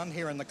he has done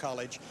here in the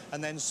college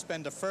and then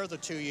spend a further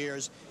 2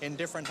 years in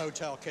different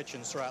hotel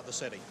kitchens throughout the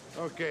city.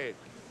 Okay,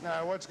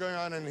 now what's going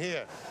on in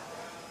here?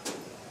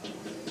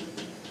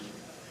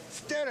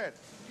 Stir it.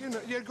 You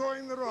know, you're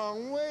going the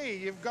wrong way.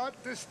 You've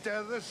got to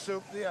stir the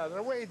soup the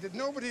other way. Did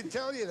nobody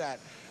tell you that?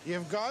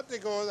 You've got to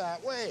go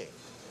that way.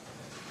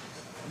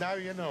 Now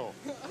you know.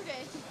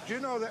 Okay. Do you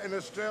know that in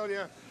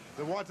Australia,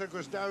 the water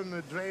goes down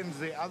the drains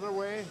the other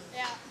way?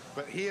 Yeah.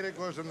 But here it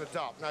goes on the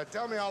top. Now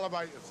tell me all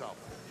about yourself.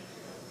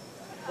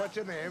 What's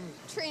your name?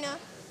 Trina.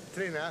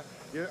 Trina.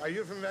 Are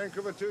you from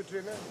Vancouver too,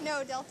 Trina?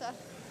 No, Delta.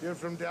 You're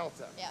from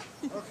Delta? Yeah.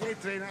 Okay,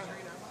 Trina.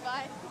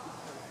 Bye.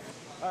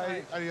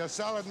 Are your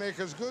salad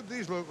makers good?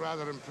 These look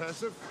rather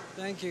impressive.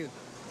 Thank you.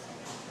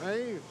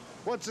 Hey,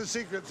 what's the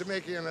secret to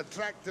making an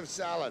attractive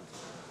salad?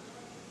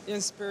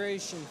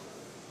 Inspiration.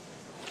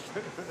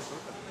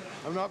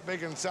 I'm not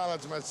big in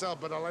salads myself,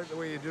 but I like the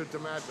way you do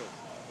tomatoes.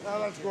 Now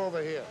let's go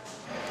over here.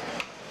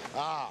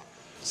 Ah,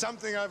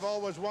 something I've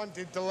always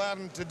wanted to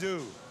learn to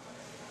do.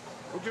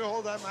 Would you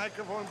hold that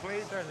microphone,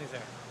 please? Certainly,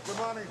 sir. Good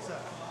morning, sir.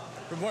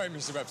 Good morning,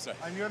 Mr. Webster.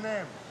 And your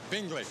name?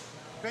 Bingley.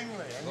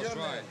 Bingley. And That's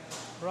your right. name?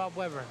 Rob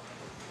Weber.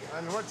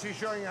 And what's he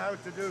showing you how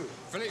to do?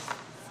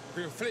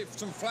 Fillet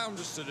some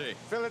flounders today.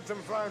 Fillet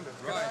some flounders.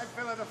 Right.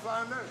 Can I fillet a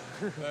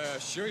flounder?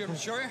 Show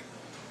you.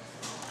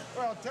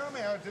 Well, tell me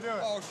how to do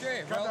it.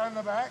 Okay. Cut down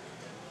the back.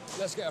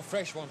 Let's get a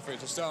fresh one for you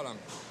to start on.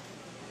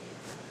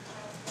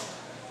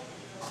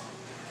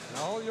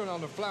 Now, all you're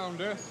on the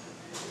flounder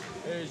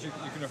is you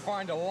can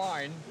find a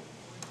line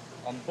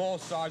on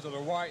both sides of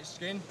the white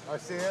skin. I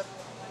see it.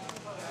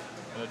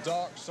 And the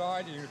dark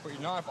side, you can put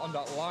your knife on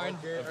that line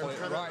and pull it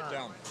right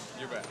down.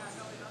 You bet.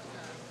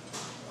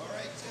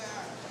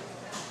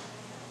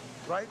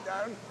 Right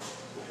down?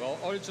 Well,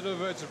 only to the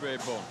vertebrae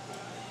bone.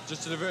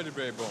 Just to the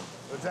vertebrae bone.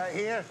 Was that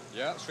here?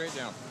 Yeah, straight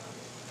down.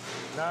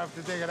 Now I have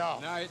to take it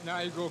off. Now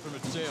you go from the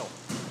tail.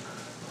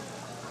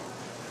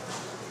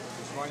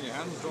 Just mind your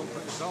hands, don't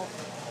put yourself.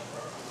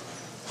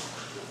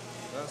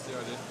 That's the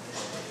idea.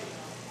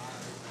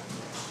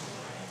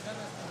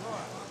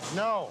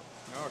 No.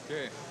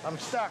 Okay. I'm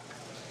stuck.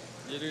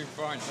 You're doing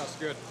fine, that's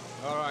good.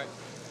 All right.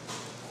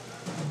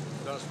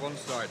 That's one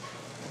side.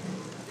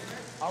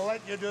 I'll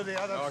let you do the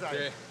other side.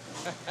 Okay.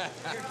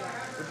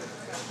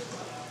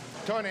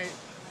 Tony,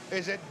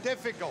 is it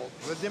difficult?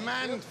 The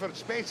demand for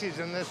species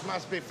in this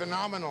must be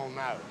phenomenal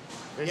now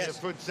in the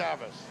food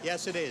service.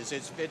 Yes, it is.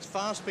 It's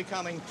fast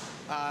becoming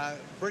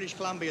British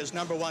Columbia's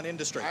 #1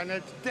 industry. And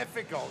it's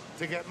difficult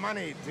to get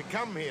money to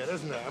come here,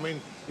 isn't it? I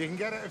mean, you can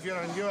get it if you're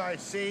on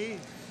UIC.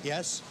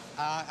 Yes,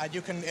 and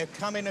you can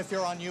come in if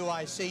you're on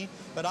UIC,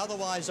 but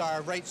otherwise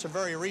our rates are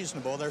very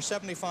reasonable. They're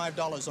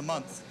 $75 a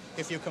month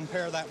if you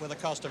compare that with the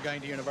cost of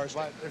going to university.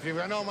 But if you've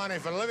got no money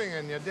for living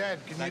and you're dead,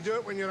 can you do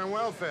it when you're on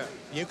welfare?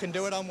 You can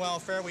do it on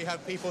welfare. We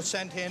have people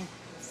sent in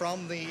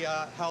from the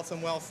health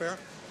and welfare,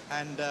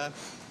 and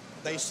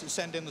they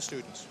send in the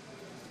students.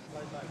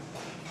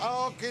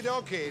 Okie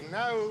dokie.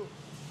 Now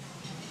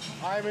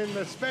I'm in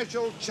the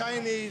special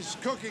Chinese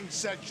cooking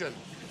section.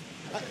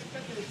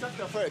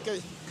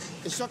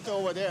 Instructor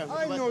over there.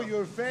 I know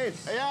your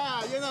face.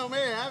 Yeah, you know me.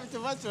 I'm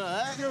the Webster,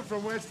 eh? You're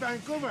from West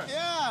Vancouver.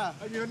 Yeah.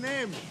 And your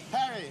name?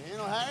 Harry. You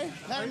know Harry?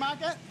 Harry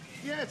Market?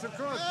 Yes, of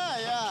course.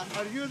 Yeah.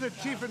 Are you the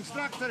chief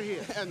instructor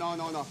here? No.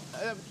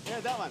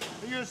 Yeah, that one.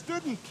 Are you a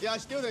student? Yeah,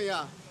 student,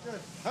 yeah.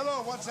 Good.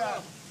 Hello, what's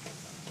that?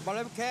 My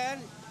name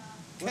Ken.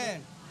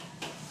 Ken.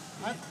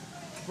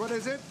 What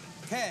is it?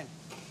 Ken.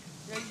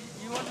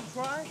 You want to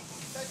try?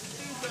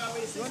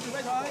 You want to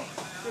try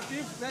the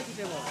beef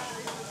vegetable?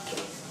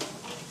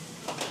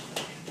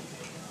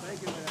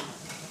 Thank you very much.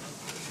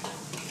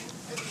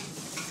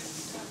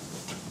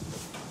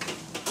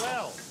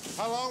 Well,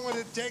 how long would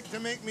it take to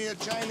make me a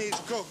Chinese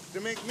cook, to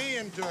make me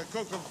into a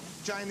cook of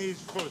Chinese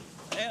food?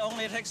 It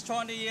only takes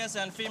 20 years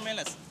and 3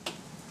 minutes.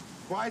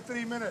 Why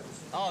 3 minutes?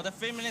 Oh, the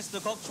 3 minutes to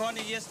cook,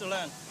 20 years to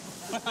learn.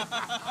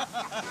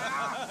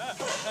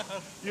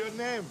 Your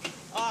name?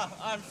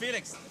 I'm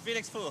Felix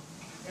Fu.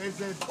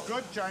 Is it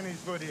good Chinese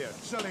food here?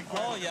 Silly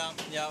question. Oh,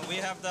 yeah. We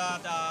have the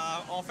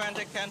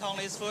authentic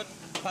Cantonese food.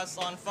 Plus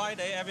on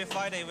Friday, every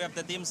Friday, we have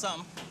the dim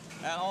sum.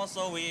 And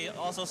also, we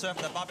also serve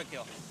the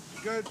barbecue.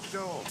 Good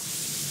show.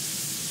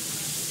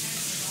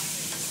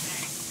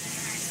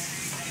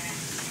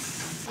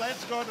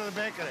 Let's go to the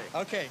bakery.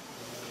 Okay.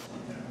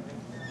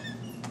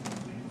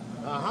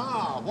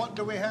 Aha, what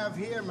do we have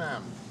here,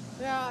 ma'am?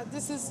 Yeah,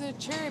 this is a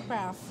cherry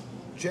puff.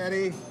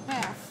 Cherry?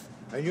 Puff.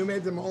 And you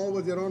made them all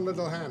with your own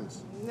little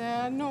hands?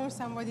 No,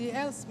 somebody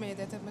else made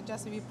it, but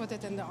just we put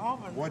it in the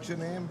oven. What's your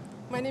name?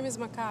 My name is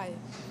Mackay.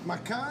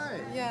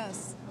 Mackay?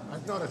 Yes.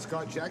 That's not a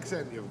Scotch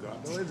accent you've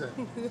got, though, is it?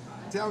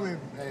 Tell me,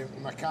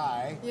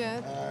 Mackay.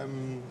 Yeah.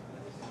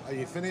 Are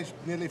you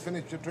nearly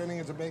finished your training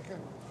as a baker?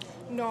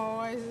 No,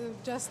 I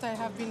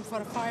have been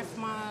for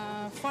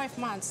 5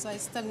 months. I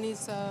still need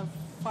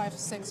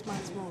 5-6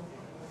 months more.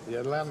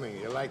 You're learning,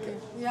 you like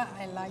it? Yeah,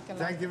 I like a lot.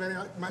 Thank you very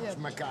much, Yeah.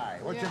 Mackay.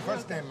 What's Yeah, your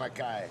first welcome. name,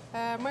 Mackay?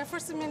 My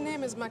first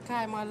name is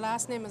Mackay. My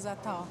last name is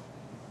Atta.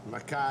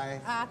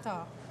 Mackay?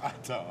 Atta.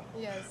 Atta.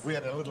 Yes. We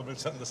had a little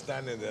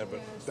misunderstanding there,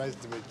 but nice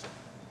to meet you.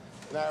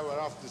 Now we're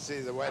off to see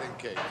the wedding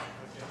cake.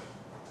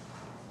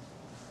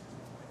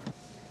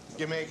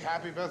 You make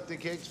happy birthday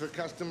cakes for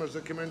customers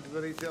that come into the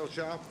retail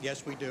shop?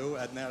 Yes, we do,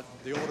 and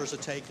the orders are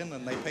taken,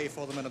 and they pay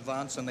for them in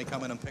advance, and they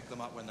come in and pick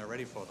them up when they're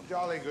ready for them.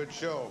 Jolly good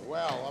show.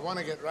 Well, I want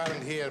to get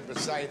round here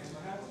beside...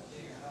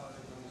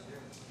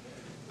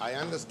 I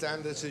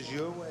understand this is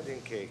your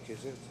wedding cake,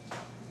 is it?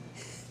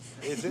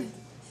 Is it?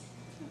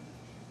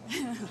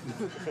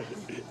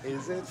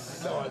 Is it?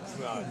 No, it's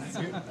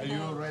not. Are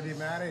you already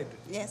married?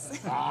 Yes.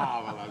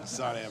 Ah, well, I'm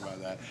sorry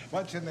about that.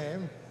 What's your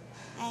name?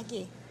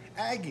 Aggie.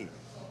 Aggie.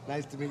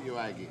 Nice to meet you,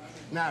 Aggie.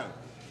 Now,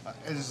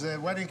 is the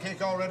wedding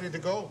cake all ready to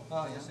go?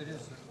 Oh, yes, it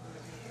is.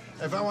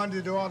 If I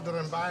wanted to order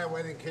and buy a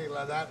wedding cake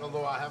like that,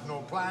 although I have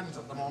no plans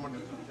at the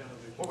moment,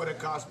 what would it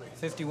cost me?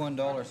 $51.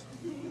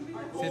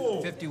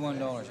 Oh.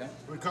 $51, yeah? It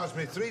would cost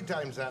me 3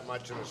 times that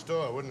much in a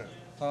store, wouldn't it?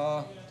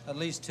 At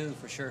least 2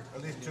 for sure.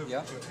 At least 2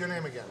 Yeah. for sure. Your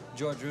name again?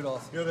 George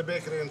Rudolph. You're the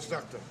bakery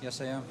instructor?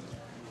 Yes, I am.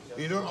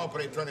 You don't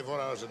operate 24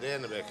 hours a day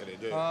in the bakery,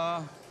 do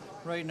you?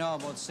 Right now,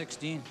 about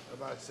 16.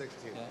 About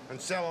 16. Yeah. And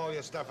sell all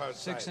your stuff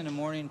outside? 6 in the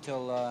morning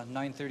till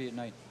 9:30 at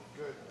night.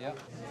 Good. Yeah.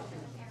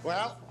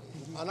 Well,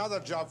 another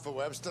job for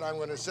Webster. I'm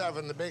going to serve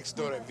in the bake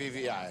store at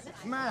VVI.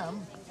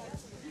 Ma'am,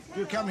 do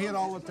you come here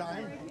all the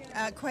time?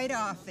 Quite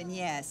often,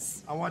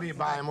 yes. And what do you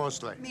buy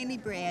mostly? Mainly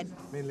bread.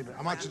 Mainly bread.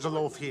 How much is a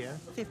loaf here?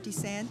 50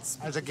 cents.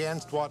 As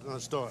against what in the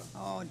store?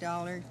 Oh,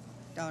 $1.19.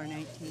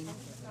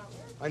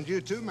 And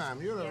you too,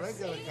 ma'am. You're a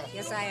regular customer.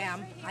 Yes, I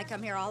am. I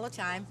come here all the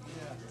time.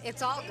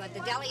 It's all good, the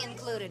deli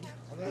included.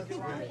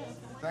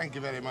 Thank you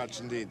very much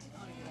indeed.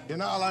 You're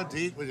not allowed to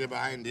eat when you're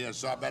behind here,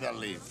 so I better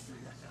leave.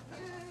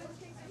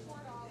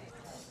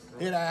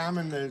 Here I am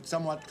in the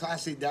somewhat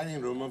classy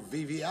dining room of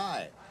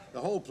VVI. The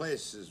whole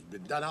place has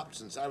been done up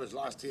since I was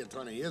last here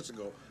 20 years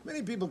ago.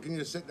 Many people can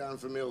you sit down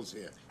for meals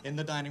here? In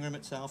the dining room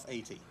itself,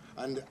 80.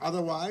 And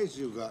otherwise,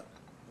 you've got?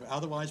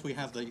 Otherwise, we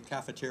have the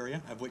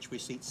cafeteria, of which we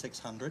seat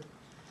 600.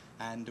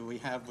 And we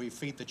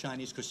feed the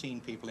Chinese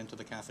cuisine people into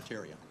the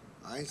cafeteria.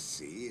 I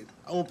see.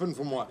 Open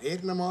from what,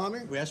 8 in the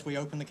morning? Yes, we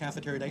open the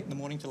cafeteria at 8 in the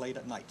morning till 8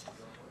 at night.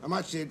 How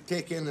much do you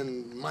take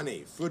in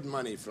money, food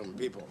money from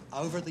people?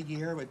 Over the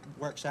year, it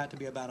works out to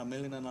be about $1.5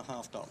 million.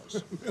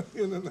 $1.5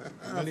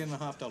 million.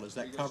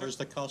 That covers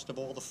the cost of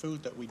all the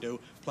food that we do,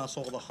 plus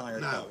all the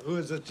hired Now, help. who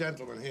is the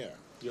gentleman here?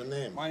 Your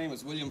name? My name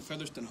is William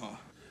Featherston-Haw.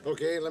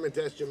 Okay, let me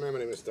test your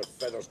memory, Mr.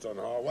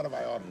 Featherston-Haw. What have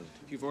I ordered?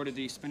 You've ordered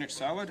the spinach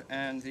salad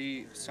and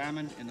the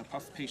salmon in the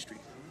puff pastry.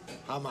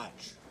 How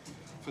much?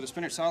 For the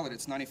spinach salad,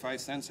 it's 95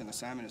 cents, and the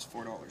salmon is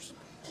 $4.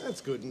 That's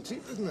good and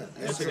cheap, isn't it?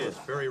 Yes, it is.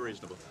 Very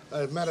reasonable.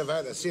 As a matter of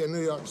fact, I see a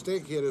New York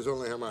steak here is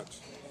only how much?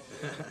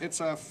 It's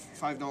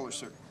 $5,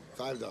 sir.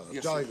 $5.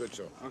 Yes, Jolly sir. good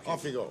show. Okay.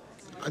 Off you go.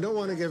 I don't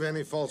want to give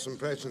any false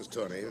impressions,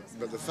 Tony,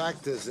 but the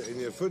fact is that in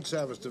your food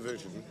service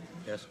division,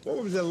 yes,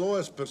 what was the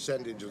lowest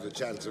percentage of the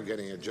chance of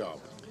getting a job?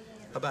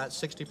 About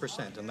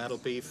 60%, and that'll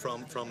be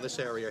from this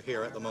area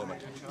here at the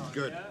moment.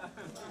 Good.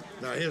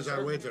 Now, here's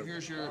our waiter.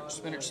 Here's your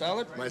spinach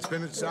salad. My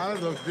spinach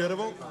salad looks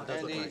beautiful.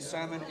 And the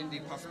salmon in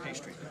the puff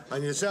pastry.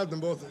 And you serve them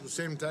both at the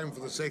same time for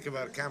the sake of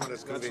our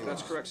camera's convenience.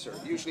 That's correct, sir.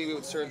 Usually we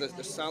would serve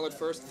the salad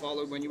first,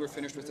 followed when you were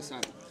finished with the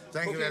salmon.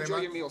 Thank you Hope very enjoy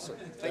much. your meal, sir.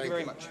 Thank you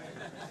very much.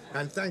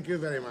 And thank you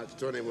very much,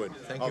 Tony Wood,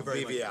 Thank of you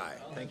very VVI.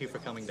 much. Thank you for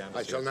coming down.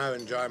 I shall now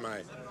enjoy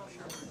my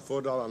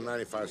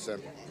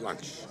 $4.95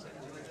 lunch.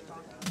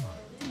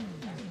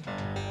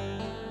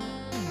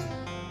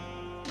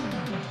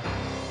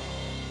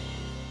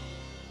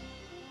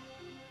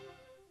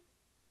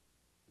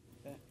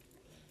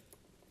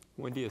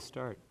 When do you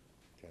start?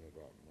 10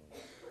 o'clock in the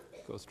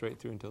morning. Go straight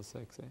through until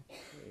 6, eh?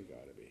 You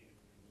gotta be.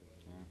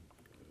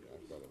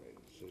 I've gotta make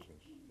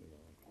decisions, you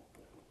know.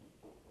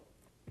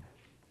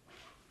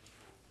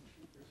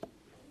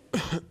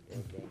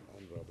 Ben,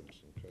 I'm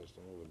Robinson Christ.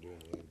 I'm over doing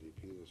the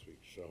NDP this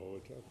week.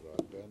 Sihota,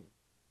 right, Ben?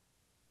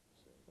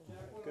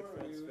 Good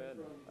friend Sven.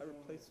 I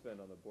replaced Sven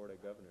on the board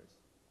of governors.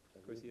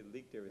 Of course, he had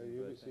leaked everything.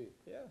 UBC?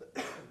 Yeah,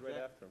 right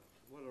after him.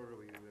 What order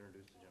will you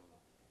introduce the gentleman?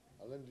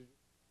 I'll introduce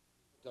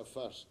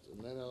first,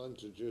 and then I'll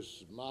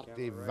introduce Marty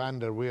Camera right. van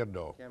der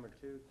Weerdo. Camera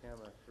 2,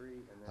 camera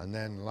 3, And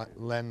then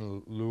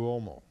Len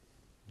Luoma.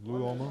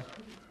 Luoma?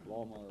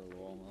 Loma or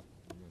Luoma.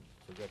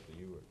 Forget the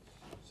U.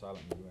 It's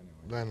silent U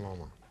anyway. Len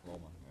Loma.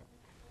 Loma,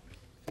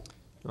 yeah.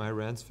 No, I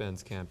ran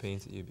Sven's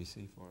campaigns at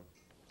UBC for him.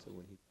 So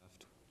when he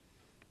left,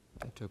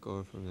 I took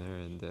over from there,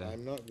 and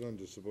I'm not going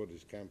to support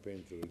his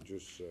campaign to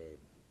reduce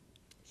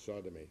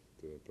sodomy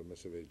to a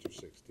permissive age of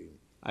 16.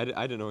 I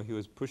didn't know he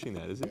was pushing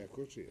that, is it? Yeah, of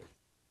course he is.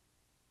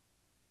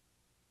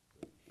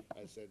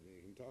 I said,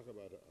 you can talk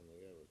about it on the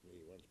air with me.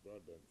 Once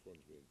Broadbent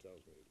phones me and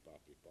tells me it's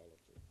party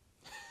policy.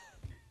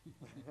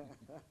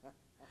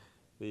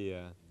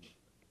 The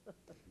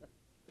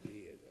He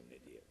is an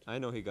idiot. I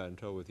know he got in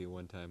trouble with you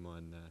one time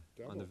on the.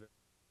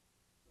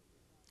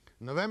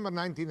 November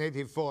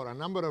 1984, a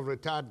number of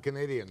retired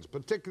Canadians,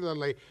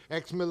 particularly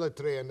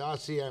ex-military and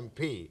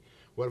RCMP,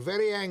 were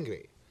very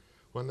angry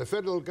when the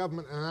federal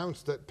government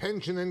announced that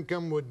pension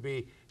income would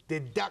be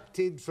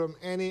deducted from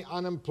any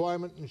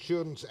unemployment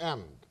insurance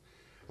earned.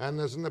 And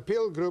there's an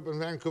appeal group in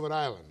Vancouver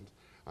Island,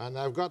 and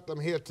I've got them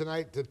here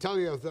tonight to tell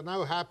you if they're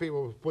now happy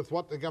with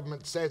what the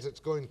government says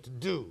it's going to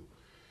do.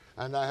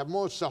 And I have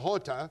Moe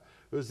Sihota,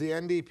 who's the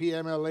NDP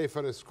MLA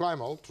for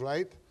Esquimalt,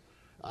 right?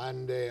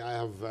 And I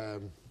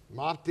have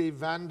Marty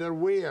van der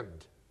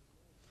Weerd,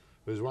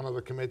 who's one of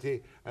the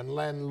committee, and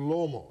Len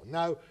Luoma.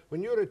 Now,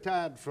 when you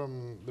retired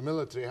from the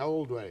military, how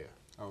old were you?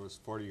 I was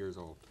 40 years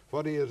old.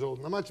 40 years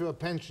old. How much of a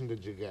pension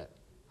did you get?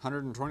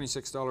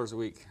 $126 a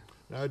week.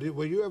 Now,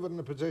 were you ever in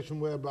a position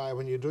whereby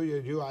when you do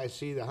your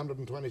UIC, the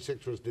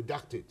 126 was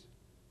deducted?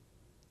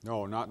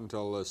 No, not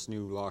until this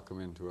new law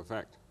came into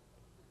effect.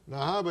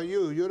 Now, how about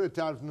you? You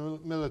retired from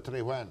the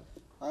military when?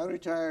 I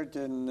retired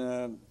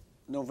in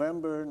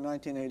November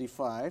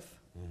 1985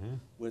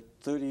 with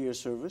 30 years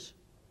service,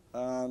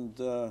 and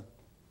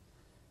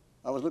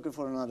I was looking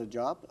for another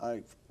job.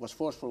 I was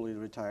forcefully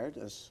retired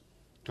as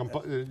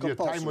your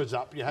time was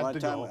up. You had to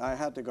go. I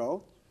had to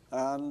go,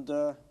 and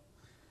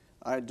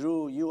I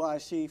drew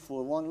UIC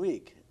for 1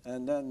 week,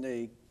 and then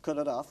they cut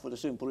it off for the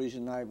simple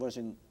reason I was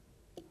in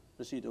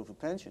receipt of a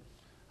pension.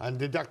 And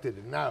deducted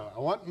it. Now, I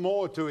want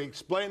Moe to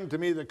explain to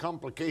me the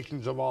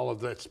complications of all of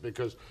this,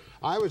 because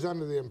I was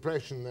under the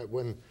impression that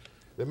when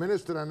the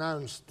minister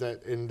announced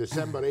that in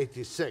December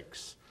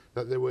 '86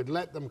 that they would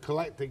let them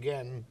collect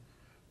again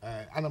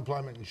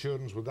unemployment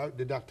insurance without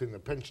deducting the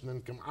pension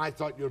income, I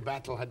thought your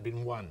battle had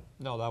been won.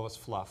 No, that was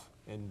fluff.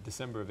 In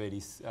December of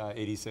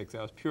 '86,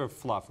 that was pure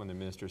fluff when the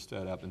minister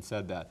stood up and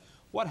said that.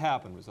 What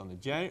happened was on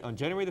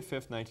January the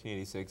 5th,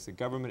 1986, the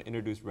government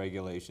introduced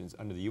regulations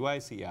under the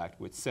UIC Act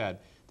which said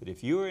that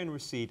if you were in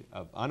receipt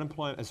of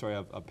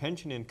of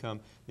pension income,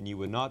 then you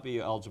would not be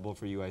eligible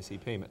for UIC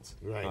payments.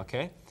 Right.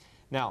 Okay?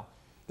 Now,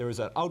 there was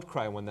an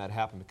outcry when that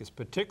happened because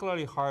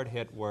particularly hard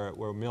hit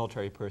were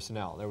military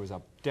personnel. There was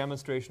a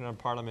demonstration on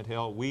Parliament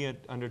Hill. We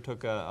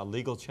undertook a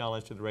legal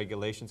challenge to the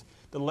regulations.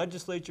 The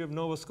legislature of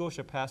Nova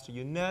Scotia passed a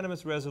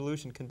unanimous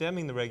resolution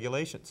condemning the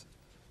regulations.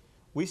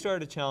 We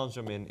started to challenge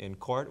them in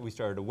court. We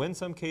started to win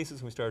some cases,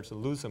 and we started to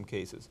lose some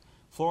cases.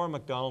 Flora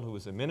MacDonald, who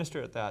was a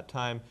minister at that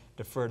time,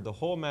 deferred the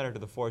whole matter to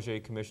the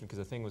Forget Commission because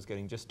the thing was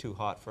getting just too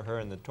hot for her,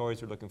 and the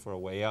Tories were looking for a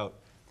way out.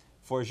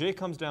 Forget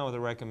comes down with a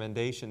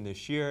recommendation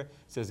this year,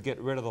 says get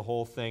rid of the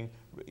whole thing,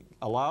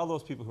 allow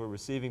those people who are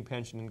receiving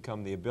pension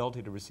income the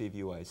ability to receive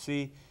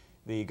UIC.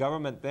 The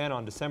government then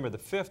on December the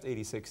 5th,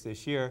 '86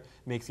 this year,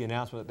 makes the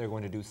announcement that they're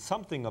going to do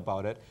something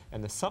about it,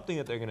 and the something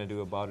that they're going to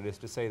do about it is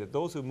to say that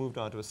those who moved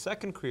on to a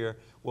second career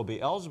will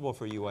be eligible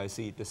for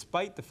UIC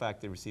despite the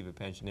fact they receive a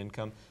pension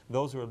income.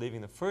 Those who are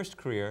leaving the first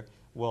career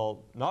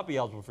will not be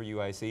eligible for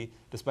UIC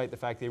despite the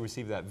fact they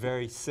receive that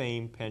very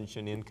same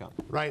pension income.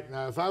 Right.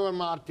 Now, if I were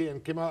Marty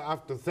and came out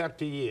after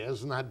 30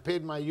 years and had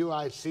paid my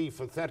UIC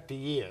for 30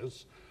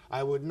 years,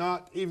 I would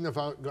not, even if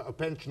I got a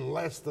pension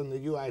less than the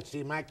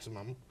UIC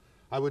maximum,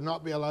 I would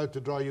not be allowed to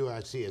draw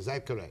UIC. Is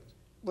that correct?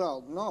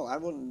 Well, no, I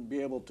wouldn't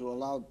be able to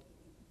allow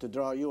to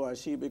draw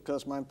UIC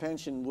because my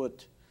pension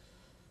would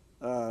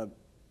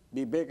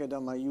be bigger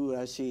than my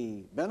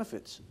UIC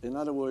benefits. In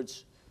other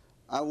words,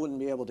 I wouldn't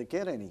be able to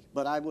get any,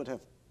 but I would have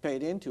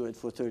paid into it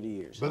for 30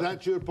 years. But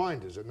that's your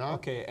point, is it not?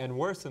 Okay, and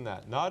worse than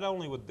that, not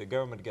only would the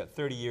government get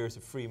 30 years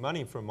of free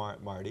money from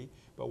Marty,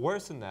 but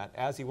worse than that,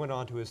 as he went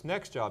on to his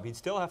next job, he'd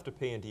still have to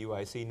pay into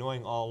UIC,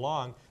 knowing all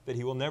along that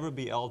he will never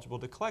be eligible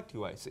to collect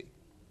UIC.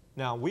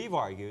 Now, we've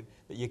argued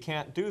that you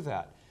can't do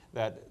that,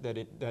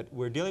 that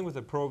we're dealing with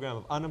a program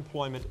of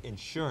unemployment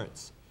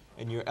insurance,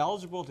 and you're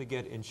eligible to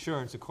get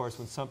insurance, of course,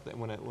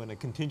 when a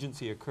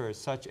contingency occurs,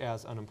 such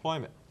as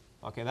unemployment.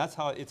 Okay, that's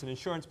how it's an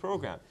insurance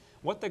program.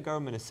 What the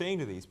government is saying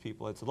to these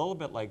people, it's a little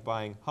bit like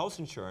buying house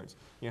insurance.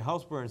 Your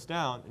house burns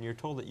down, and you're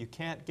told that you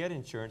can't get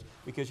insurance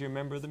because you're a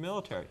member of the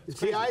military.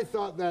 See, I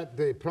thought that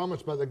the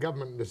promise by the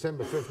government on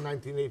December 5th,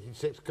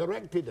 1986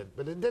 corrected it,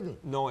 but it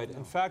didn't. No,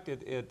 in fact,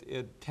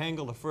 it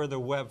tangled a further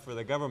web for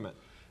the government.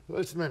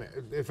 Listen a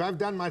minute. If I've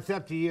done my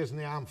 30 years in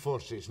the armed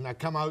forces and I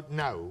come out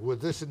now with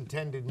this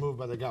intended move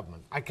by the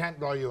government, I can't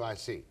draw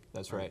UIC.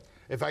 That's right.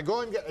 If I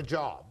go and get a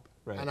job,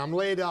 right, and I'm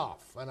laid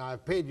off and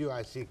I've paid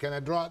UIC, can I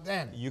draw it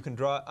then? You can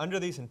draw, under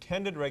these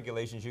intended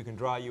regulations, you can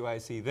draw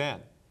UIC then,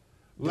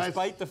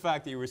 despite the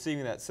fact that you're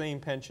receiving that same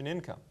pension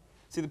income.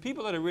 See, the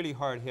people that are really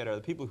hard hit are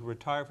the people who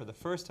retire for the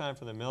first time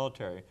from the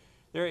military.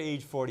 They're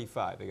age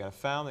 45. They got a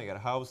family, they got a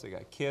house, they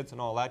got kids and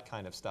all that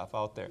kind of stuff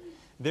out there.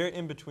 They're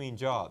in between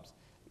jobs.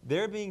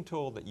 They're being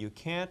told that you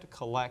can't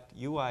collect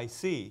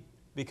UIC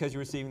because you're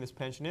receiving this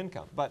pension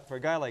income. But for a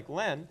guy like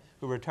Len,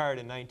 who retired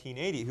in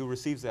 1980, who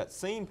receives that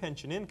same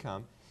pension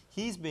income,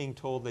 he's being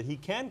told that he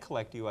can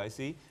collect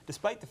UIC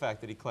despite the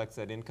fact that he collects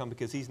that income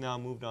because he's now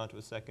moved on to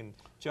a second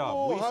job.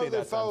 Oh, we how say they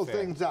that's foul unfair.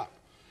 things up.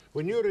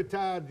 When you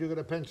retired, you got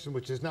a pension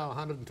which is now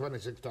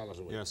 $126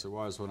 a week. Yes, it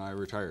was when I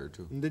retired,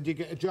 too. And did you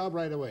get a job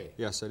right away?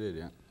 Yes, I did,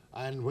 yeah.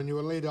 and when you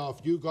were laid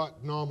off, you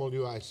got normal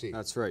UIC.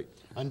 That's right.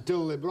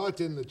 Until they brought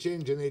in the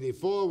change in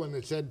 '84 when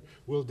they said,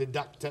 we'll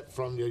deduct it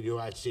from your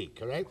UIC,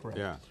 correct? Correct.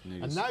 Yeah.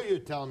 And now you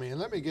tell me, and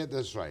let me get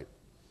this right.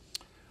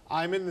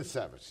 I'm in the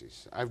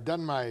services. I've got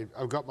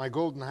my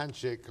golden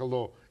handshake,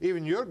 although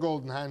even your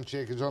golden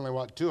handshake is only,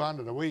 what,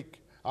 200 a week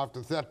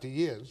after 30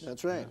 years.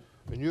 That's right.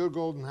 And your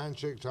golden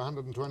handshake's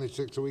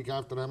 126 a week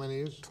after how many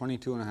years?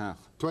 22 and a half.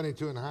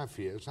 22 and a half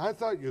years. I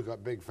thought you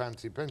got big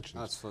fancy pensions.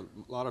 That's what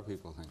a lot of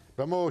people think.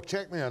 But Mo,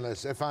 check me on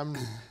this. If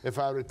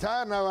I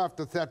retire now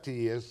after 30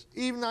 years,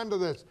 even under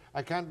this,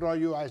 I can't draw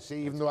UIC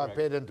even though correct. I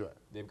paid into it.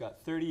 They've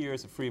got 30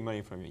 years of free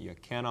money from you. You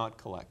cannot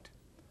collect.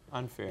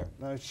 Unfair.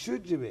 Now,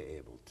 should you be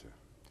able to?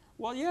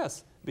 Well,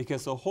 yes,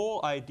 because the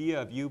whole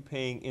idea of you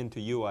paying into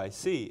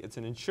UIC, it's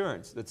an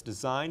insurance that's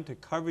designed to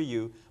cover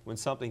you when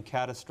something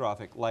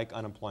catastrophic like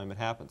unemployment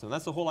happens. And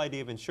that's the whole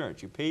idea of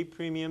insurance. You pay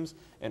premiums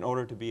in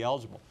order to be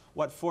eligible.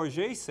 What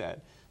Forget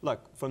said,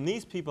 look, from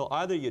these people,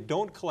 either you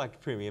don't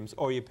collect premiums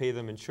or you pay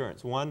them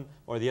insurance, one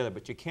or the other.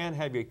 But you can't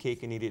have your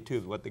cake and eat it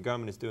too. What the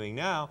government is doing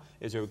now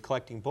is they're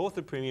collecting both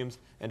the premiums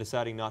and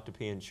deciding not to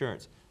pay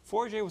insurance.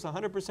 Forget was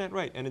 100%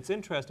 right, and it's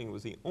interesting. It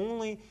was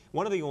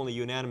one of the only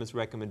unanimous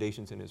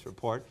recommendations in his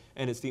report,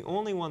 and it's the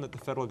only one that the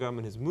federal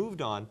government has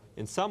moved on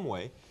in some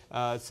way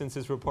since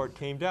his report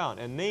came down.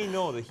 And they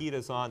know the heat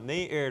is on.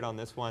 They erred on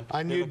this one.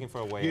 And they're looking for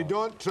a way you out.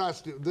 don't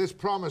trust this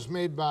promise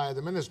made by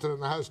the minister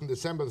in the House on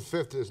December the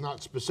 5th is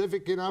not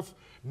specific enough,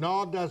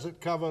 nor does it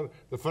cover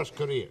the first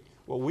career.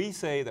 Well, we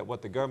say that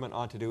what the government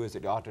ought to do is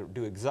it ought to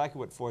do exactly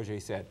what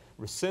Forget said.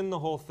 Rescind the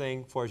whole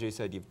thing. Forget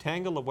said, you've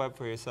tangled the web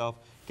for yourself.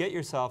 Get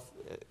yourself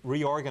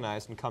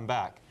reorganized and come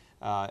back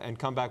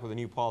with a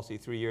new policy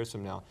 3 years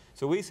from now.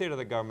 So we say to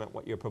the government,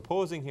 what you're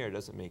proposing here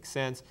doesn't make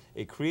sense.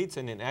 It creates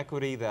an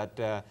inequity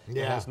that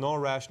has no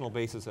rational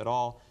basis at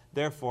all.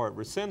 Therefore,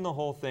 rescind the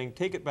whole thing.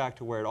 Take it back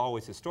to where it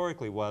always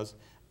historically was.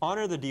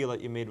 Honor the deal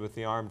that you made with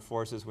the armed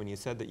forces when you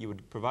said that you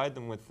would provide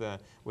them with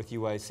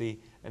UIC,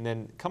 and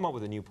then come up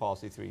with a new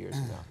policy 3 years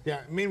from now.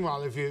 Yeah.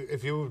 Meanwhile,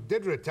 if you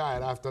did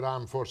retire after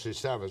armed forces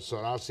service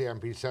or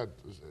RCMP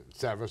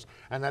service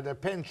and had a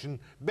pension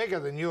bigger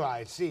than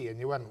UIC and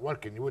you weren't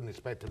working, you wouldn't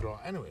expect to draw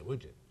anyway,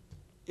 would you?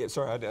 Yeah,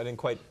 sorry, I didn't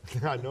quite.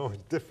 I know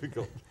it's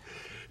difficult.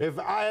 If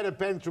I had a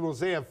pension, we'll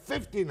say, of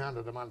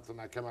 $1,500 a month when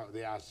I come out with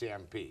the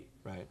RCMP,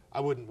 right,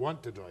 I wouldn't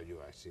want to draw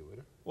UIC, would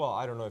I? Well,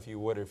 I don't know if you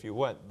would or if you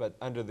wouldn't, but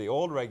under the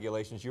old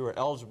regulations, you were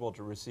eligible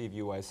to receive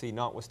UIC,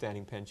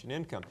 notwithstanding pension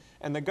income.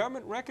 And the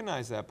government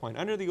recognized that point.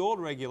 Under the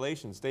old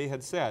regulations, they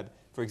had said,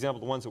 for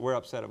example, the ones that we're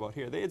upset about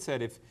here, they had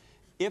said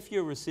if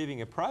you're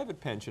receiving a private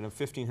pension of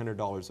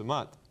 $1,500 a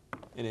month,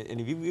 and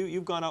if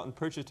you've gone out and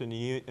purchased an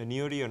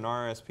annuity or an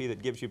RRSP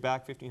that gives you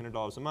back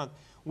 $1,500 a month,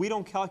 we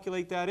don't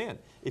calculate that in.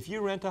 If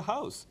you rent a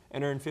house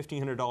and earn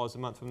 $1,500 a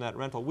month from that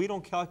rental, we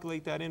don't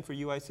calculate that in for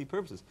UIC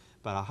purposes.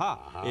 But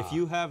if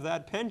you have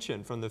that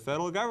pension from the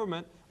federal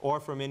government or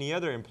from any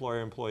other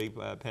employer-employee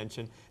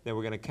pension, then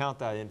we're going to count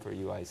that in for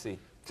UIC.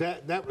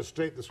 That was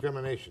straight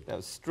discrimination. That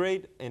was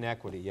straight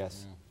inequity,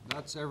 yes. Yeah.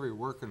 That's every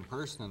working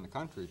person in the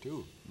country,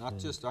 too, not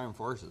just armed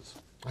forces.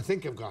 I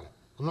think I've got it.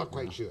 I'm not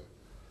quite sure.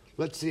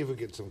 Let's see if we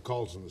get some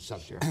calls on the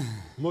subject. Sure.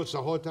 Moe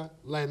Sihota,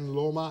 Len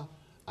Luoma,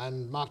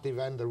 and Marty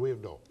van der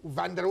Weerd.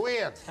 Van der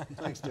Weerd!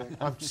 Thanks, Jack.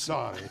 I'm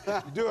sorry.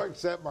 Do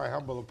accept my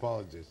humble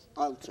apologies.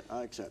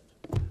 I accept.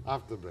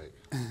 After the break.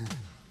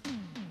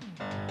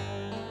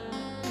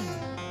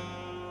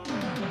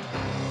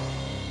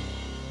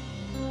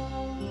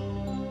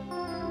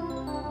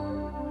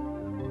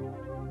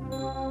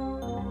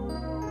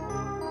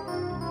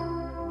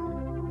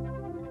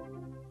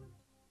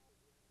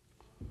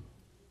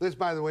 This,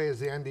 by the way, is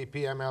the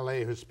NDP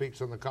MLA who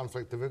speaks on the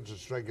conflict of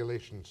interest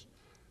regulations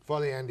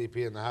for the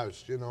NDP in the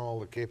House. You know all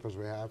the capers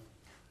we have.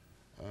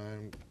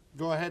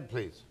 Go ahead,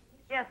 please.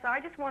 Yes, I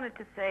just wanted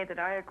to say that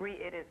I agree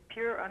it is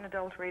pure,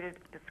 unadulterated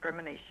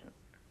discrimination,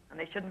 and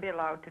they shouldn't be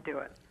allowed to do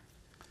it.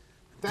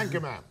 Thank you,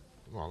 ma'am.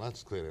 Well,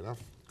 that's clear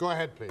enough. Go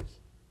ahead, please.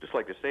 Just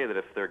like to say that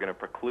if they're going to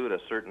preclude a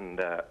certain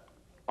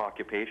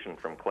occupation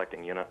from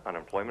collecting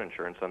unemployment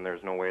insurance, then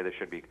there's no way they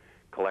should be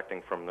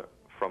collecting from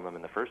them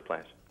in the first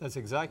place. That's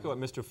exactly what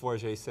Mr.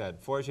 Forget said.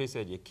 Forget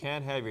said you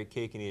can't have your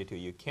cake and eat it too.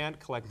 You can't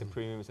collect the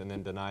premiums and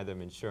then deny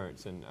them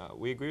insurance. And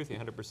we agree with you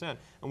 100%.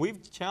 And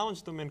we've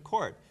challenged them in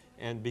court.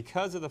 And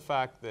because of the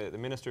fact that the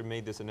minister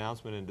made this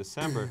announcement in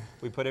December,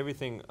 we put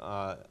everything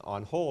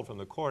on hold from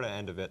the court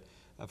end of it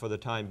for the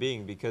time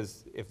being,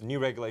 because if new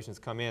regulations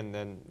come in,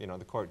 then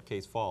the court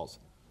case falls.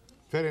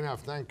 Fair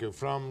enough, thank you.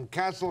 From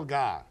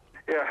Castlegar.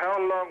 Yeah, how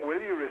long will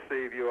you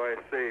receive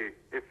UIC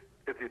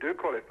if you do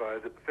qualify?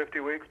 Is it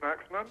 50 weeks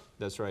maximum?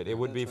 That's right. It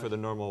would be for the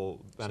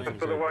normal benefits.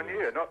 For the 1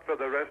 year, not for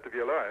the rest of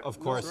your life. Of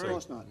course, sir. Of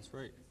course not. That's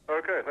right.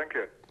 Okay, thank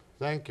you.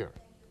 Thank you.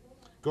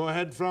 Go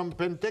ahead from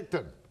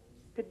Penticton.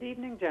 Good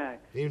evening,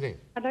 Jack. Evening.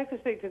 I'd like to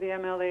speak to the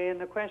MLA in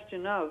the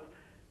question of,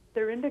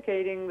 they're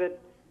indicating that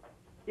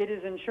it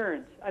is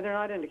insurance. They're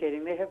not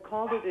indicating. They have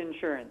called it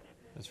insurance.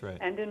 That's right.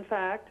 And in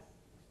fact,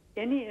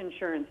 any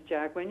insurance,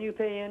 Jack, when you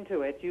pay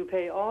into it, you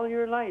pay all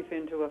your life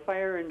into a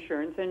fire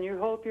insurance, and you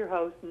hope your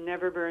house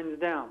never burns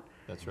down.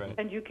 That's right.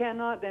 And you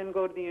cannot then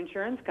go to the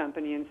insurance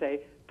company and say,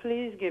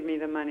 please give me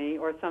the money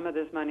or some of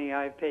this money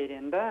I've paid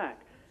in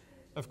back.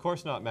 Of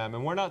course not, ma'am.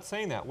 And we're not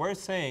saying that. We're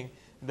saying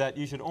that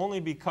you should only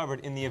be covered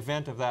in the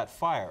event of that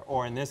fire,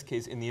 or in this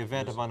case, in the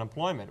event of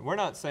unemployment. We're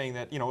not saying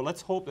that, you know,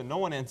 let's hope that no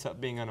one ends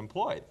up being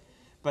unemployed.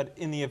 But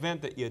in the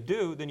event that you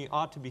do, then you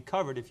ought to be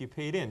covered if you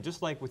paid in.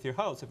 Just like with your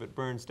house, if it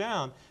burns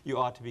down, you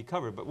ought to be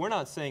covered. But we're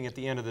not saying at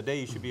the end of the day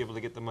you should be able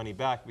to get the money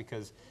back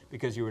because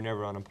you were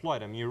never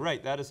unemployed. I mean, you're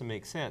right, that doesn't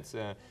make sense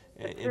in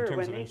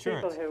terms of insurance. When these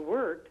people have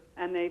worked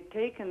and they've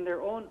taken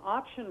their own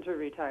option to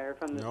retire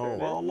from the service.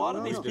 Well, a lot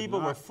of these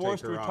people were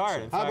forced to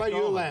retire. How about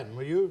you, Len?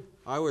 Were you?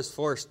 I was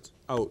forced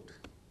out.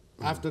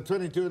 After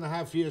 22 and a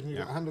half years, and you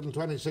got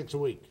 126 a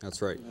week.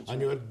 That's right.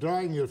 And you were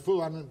drawing your full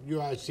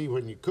UIC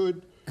when you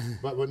could,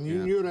 but when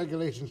new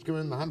regulations came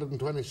in, the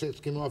 126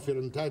 came off your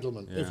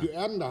entitlement. Yeah. If you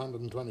earned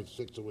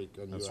 126 a week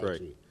on That's UIC.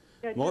 right.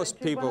 Yeah, Most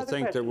just people one other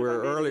think that question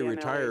we're about early the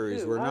MLA retirees.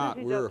 too. We're How not.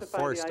 does he We're justify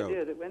forced the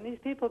idea out. that when these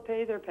people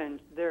pay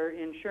their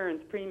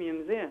insurance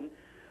premiums in,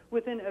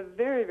 within a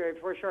very, very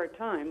short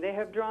time, they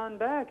have drawn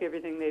back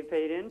everything they've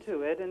paid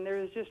into it, and there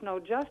is just no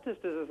justice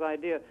to this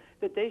idea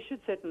that they should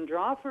sit and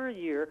draw for a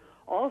year,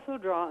 also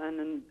draw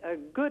a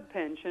good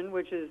pension,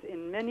 which is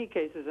in many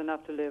cases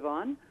enough to live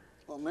on.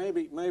 Well,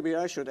 maybe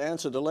I should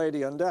answer the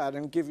lady on that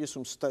and give you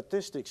some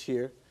statistics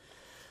here.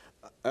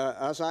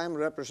 As I'm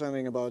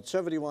representing about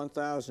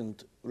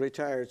 71,000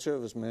 retired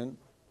servicemen,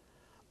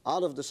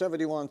 out of the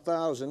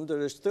 71,000, there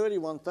is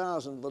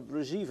 31,000 that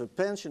receive a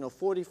pension of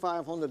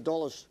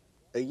 $4,500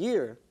 a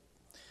year,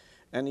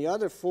 and the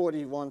other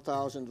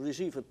 41,000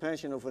 receive a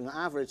pension of an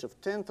average of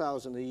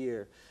 $10,000 a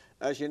year.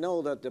 As you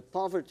know, that the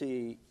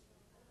poverty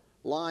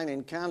line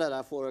in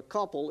Canada for a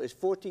couple is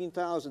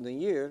 $14,000 a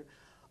year.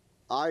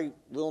 I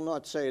will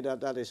not say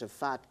that that is a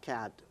fat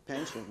cat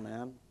pension,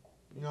 ma'am.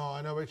 No,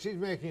 I know, but she's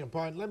making a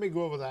point. Let me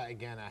go over that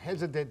again. I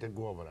hesitate to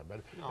go over it,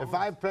 but if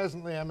I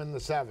presently am in the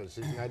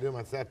services and I do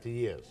my 30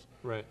 years,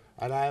 right,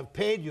 and I have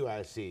paid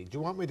UIC, do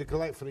you want me to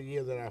collect for a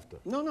year thereafter?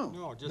 No.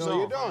 No,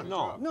 you don't.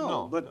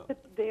 No, but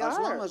as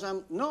long as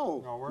I'm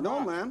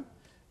no, ma'am.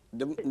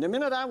 The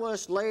minute I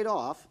was laid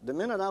off,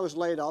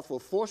 or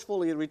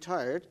forcefully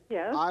retired,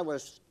 I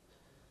was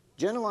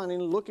genuinely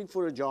looking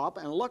for a job,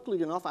 and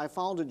luckily enough, I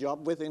found a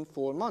job within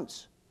 4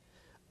 months.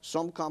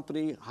 Some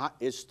company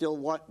is still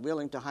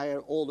willing to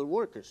hire older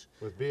workers.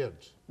 With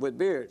beards. With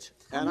beards.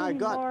 And I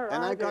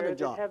got a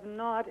job. That have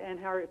not and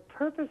are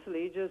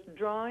purposely just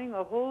drawing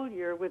a whole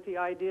year with the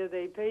idea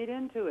they paid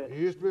into it. You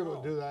used to be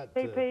able to do that.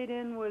 They paid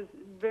in was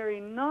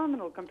very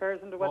nominal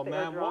comparison to what they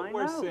are drawing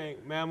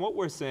out. Ma'am, what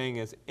we're saying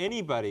is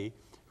anybody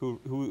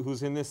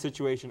who's in this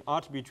situation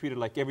ought to be treated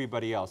like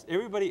everybody else.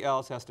 Everybody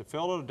else has to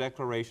fill out a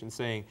declaration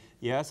saying,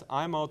 yes,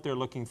 I'm out there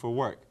looking for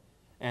work.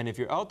 And if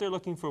you're out there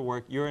looking for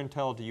work, you're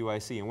entitled to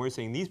UIC. And we're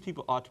saying these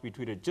people ought to be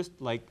treated just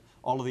like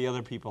all of the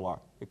other people are.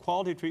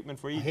 Equality treatment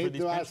for each for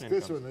these pension incomes. I hate to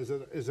ask this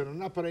one. Is there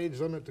an upper age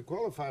limit to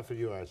qualify for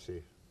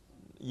UIC?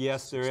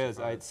 Yes, there is.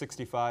 It's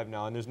 65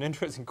 now. And there's an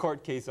interesting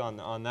court case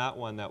on that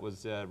one that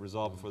was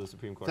resolved before the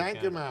Supreme Court.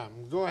 Thank you, ma'am.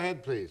 Go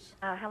ahead, please.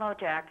 Hello,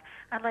 Jack.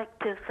 I'd like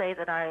to say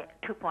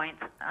that 2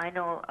 points. I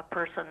know a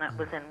person that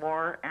was in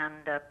war and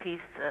peace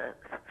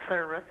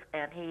service,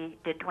 and he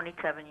did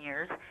 27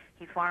 years.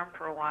 He farmed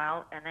for a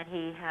while, and then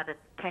he had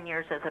 10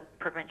 years as a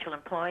provincial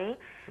employee.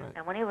 Right.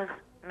 And when he was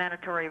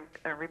mandatory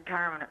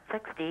retirement at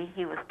 60,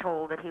 he was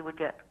told that he would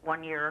get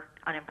 1 year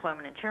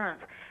unemployment insurance.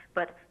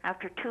 But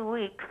after 2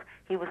 weeks,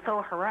 he was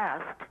so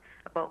harassed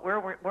about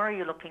where are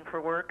you looking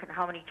for work and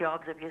how many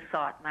jobs have you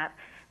sought and that.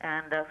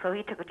 And so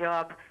he took a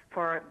job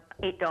for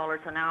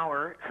 $8 an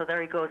hour. So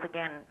there he goes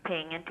again,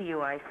 paying into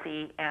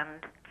UIC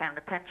and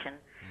Canada Pension.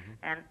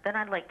 And then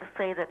I'd like to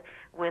say that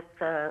with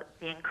the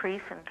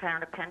increase in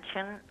Canada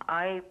Pension,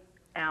 I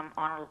am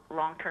on a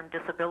long-term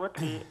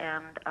disability,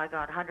 and I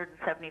got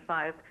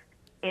 $175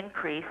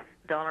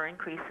 dollar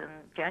increase in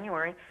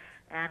January,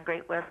 and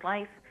Great West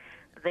Life,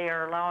 they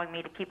are allowing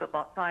me to keep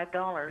about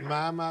 $5.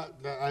 Ma'am, I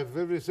have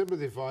every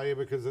sympathy for you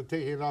because they're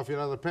taking it off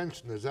your other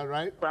pension. Is that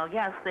right? Well,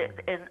 yes.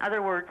 In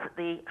other words,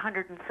 the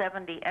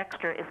 170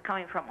 extra is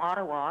coming from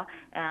Ottawa,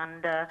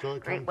 and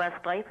Great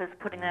West Life is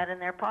putting that in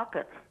their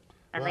pockets.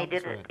 And they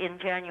did it in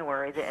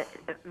January.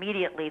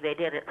 Immediately they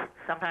did it.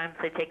 Sometimes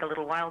they take a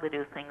little while to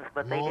do things,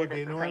 but they did it the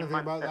same month. Do you know anything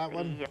about that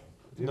one?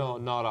 No,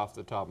 not off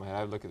the top of my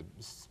head. I'd look at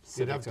the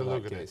specifics of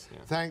that case. Yeah.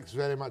 Thanks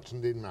very much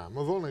indeed, ma'am.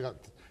 We've only got...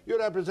 You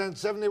represent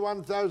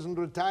 71,000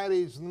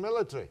 retirees in the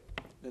military.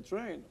 That's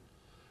right.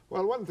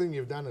 Well, one thing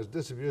you've done is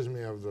disabuse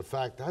me of the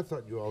fact I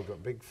thought you all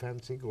got big,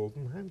 fancy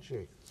golden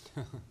handshakes.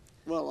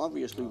 Well,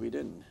 obviously we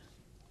didn't.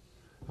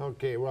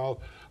 Okay,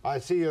 well, I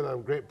see you're a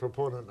great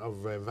proponent of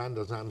Van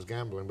der Zan's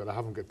gambling, but I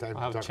haven't got time to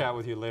talk. I'll have a chat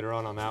with you later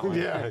on that one.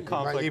 Yeah,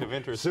 conflict of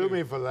interest. Sue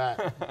me for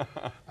that.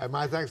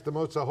 My thanks to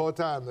Moe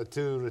Sihota and the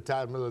 2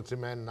 retired military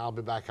men, and I'll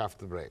be back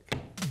after the break.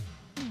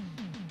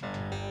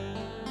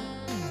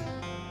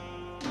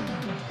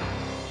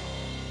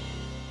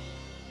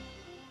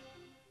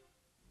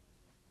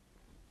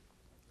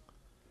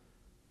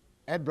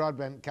 Ed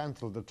Broadbent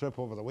cancelled the trip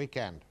over the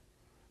weekend,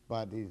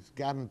 but he's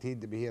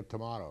guaranteed to be here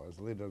tomorrow as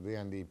leader of the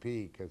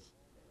NDP, because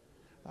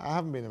I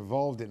haven't been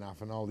involved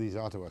enough in all these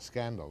Ottawa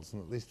scandals,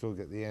 and at least we'll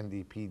get the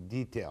NDP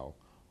detail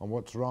on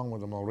what's wrong with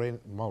the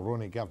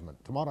Mulroney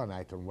government tomorrow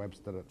night on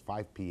Webster at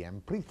 5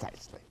 p.m.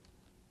 precisely.